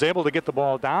 Was able to get the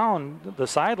ball down the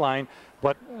sideline,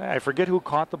 but I forget who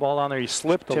caught the ball down there. He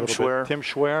slipped a little bit. Tim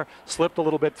Schwer slipped a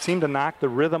little bit, seemed to knock the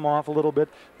rhythm off a little bit.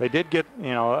 They did get,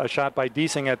 you know, a shot by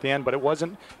Deasing at the end, but it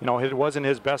wasn't, you know, it wasn't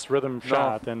his best rhythm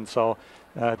shot, and so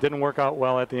it didn't work out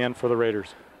well at the end for the Raiders.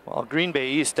 Well, Green Bay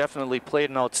East definitely played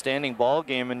an outstanding ball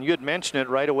game, and you had mentioned it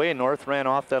right away. North ran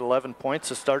off that 11 points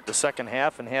to start the second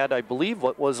half and had, I believe,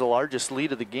 what was the largest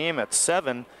lead of the game at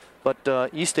 7.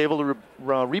 But East able to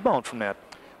rebound from that.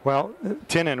 Well,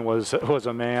 Tinnin was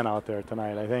a man out there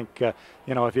tonight. I think,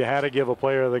 you know, if you had to give a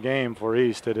player of the game for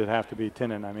East, it'd have to be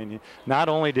Tinnin. I mean, not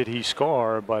only did he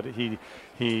score, but he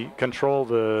controlled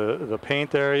the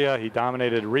paint area. He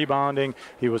dominated rebounding.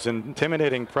 He was an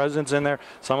intimidating presence in there.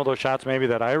 Some of those shots maybe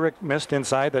that Irick missed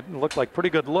inside that looked like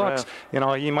pretty good looks. Yeah. You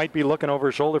know, he might be looking over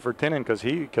his shoulder for Tinnin because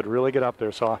he could really get up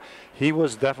there. So he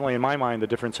was definitely, in my mind, the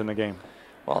difference in the game.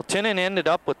 Well, Tinnin ended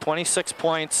up with 26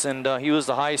 points, and he was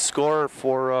the high scorer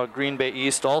for Green Bay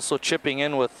East. Also chipping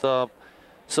in with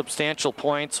substantial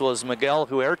points was Miguel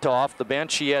Huerta off the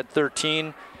bench. He had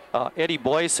 13. Eddie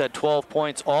Boyce had 12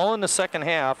 points, all in the second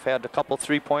half. Had a couple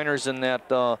three-pointers in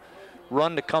that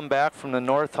run to come back from the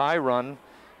North High run.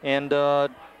 And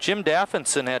Jim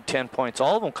Daffinson had 10 points,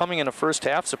 all of them coming in the first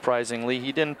half, surprisingly.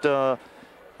 He didn't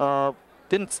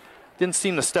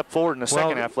seem to step forward in the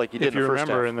second half like he did in the first half.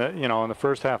 If you remember, in the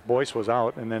first half, Boyce was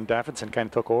out, and then Daffinson kind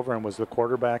of took over and was the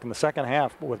quarterback. In the second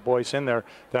half, with Boyce in there,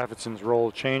 Daffinson's role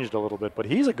changed a little bit, but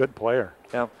he's a good player.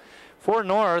 Yeah. For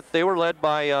North, they were led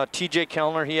by T.J.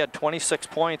 Kellner. He had 26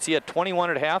 points. He had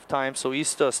 21 at halftime, so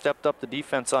East stepped up the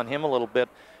defense on him a little bit.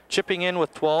 Chipping in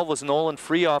with 12 was Nolan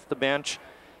Free off the bench.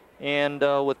 And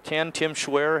with 10, Tim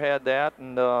Schwer had that,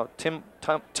 and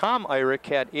Tom Irick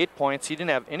had 8 points. He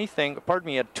didn't have anything.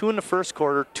 He had 2 in the first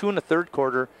quarter, 2 in the third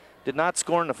quarter. Did not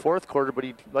score in the fourth quarter, but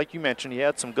he, like you mentioned, he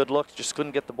had some good looks. Just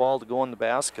couldn't get the ball to go in the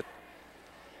basket.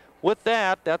 With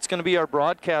that, that's going to be our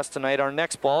broadcast tonight. Our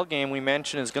next ball game we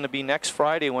mentioned is going to be next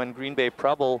Friday when Green Bay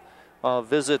Preble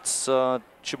visits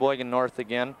Sheboygan North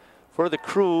again. For the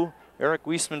crew, Eric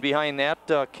Weisman behind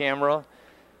that camera.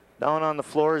 Down on the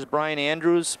floor is Brian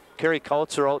Andrews. Kerry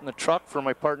Kautzer out in the truck for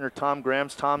my partner Tom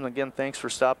Grams. Tom, again, thanks for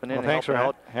stopping in and helping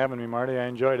out. Thanks for having me, Marty. I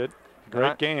enjoyed it.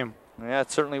 Great game. Yeah,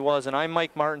 it certainly was. And I'm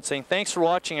Mike Martin saying thanks for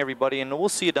watching, everybody, and we'll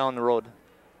see you down the road.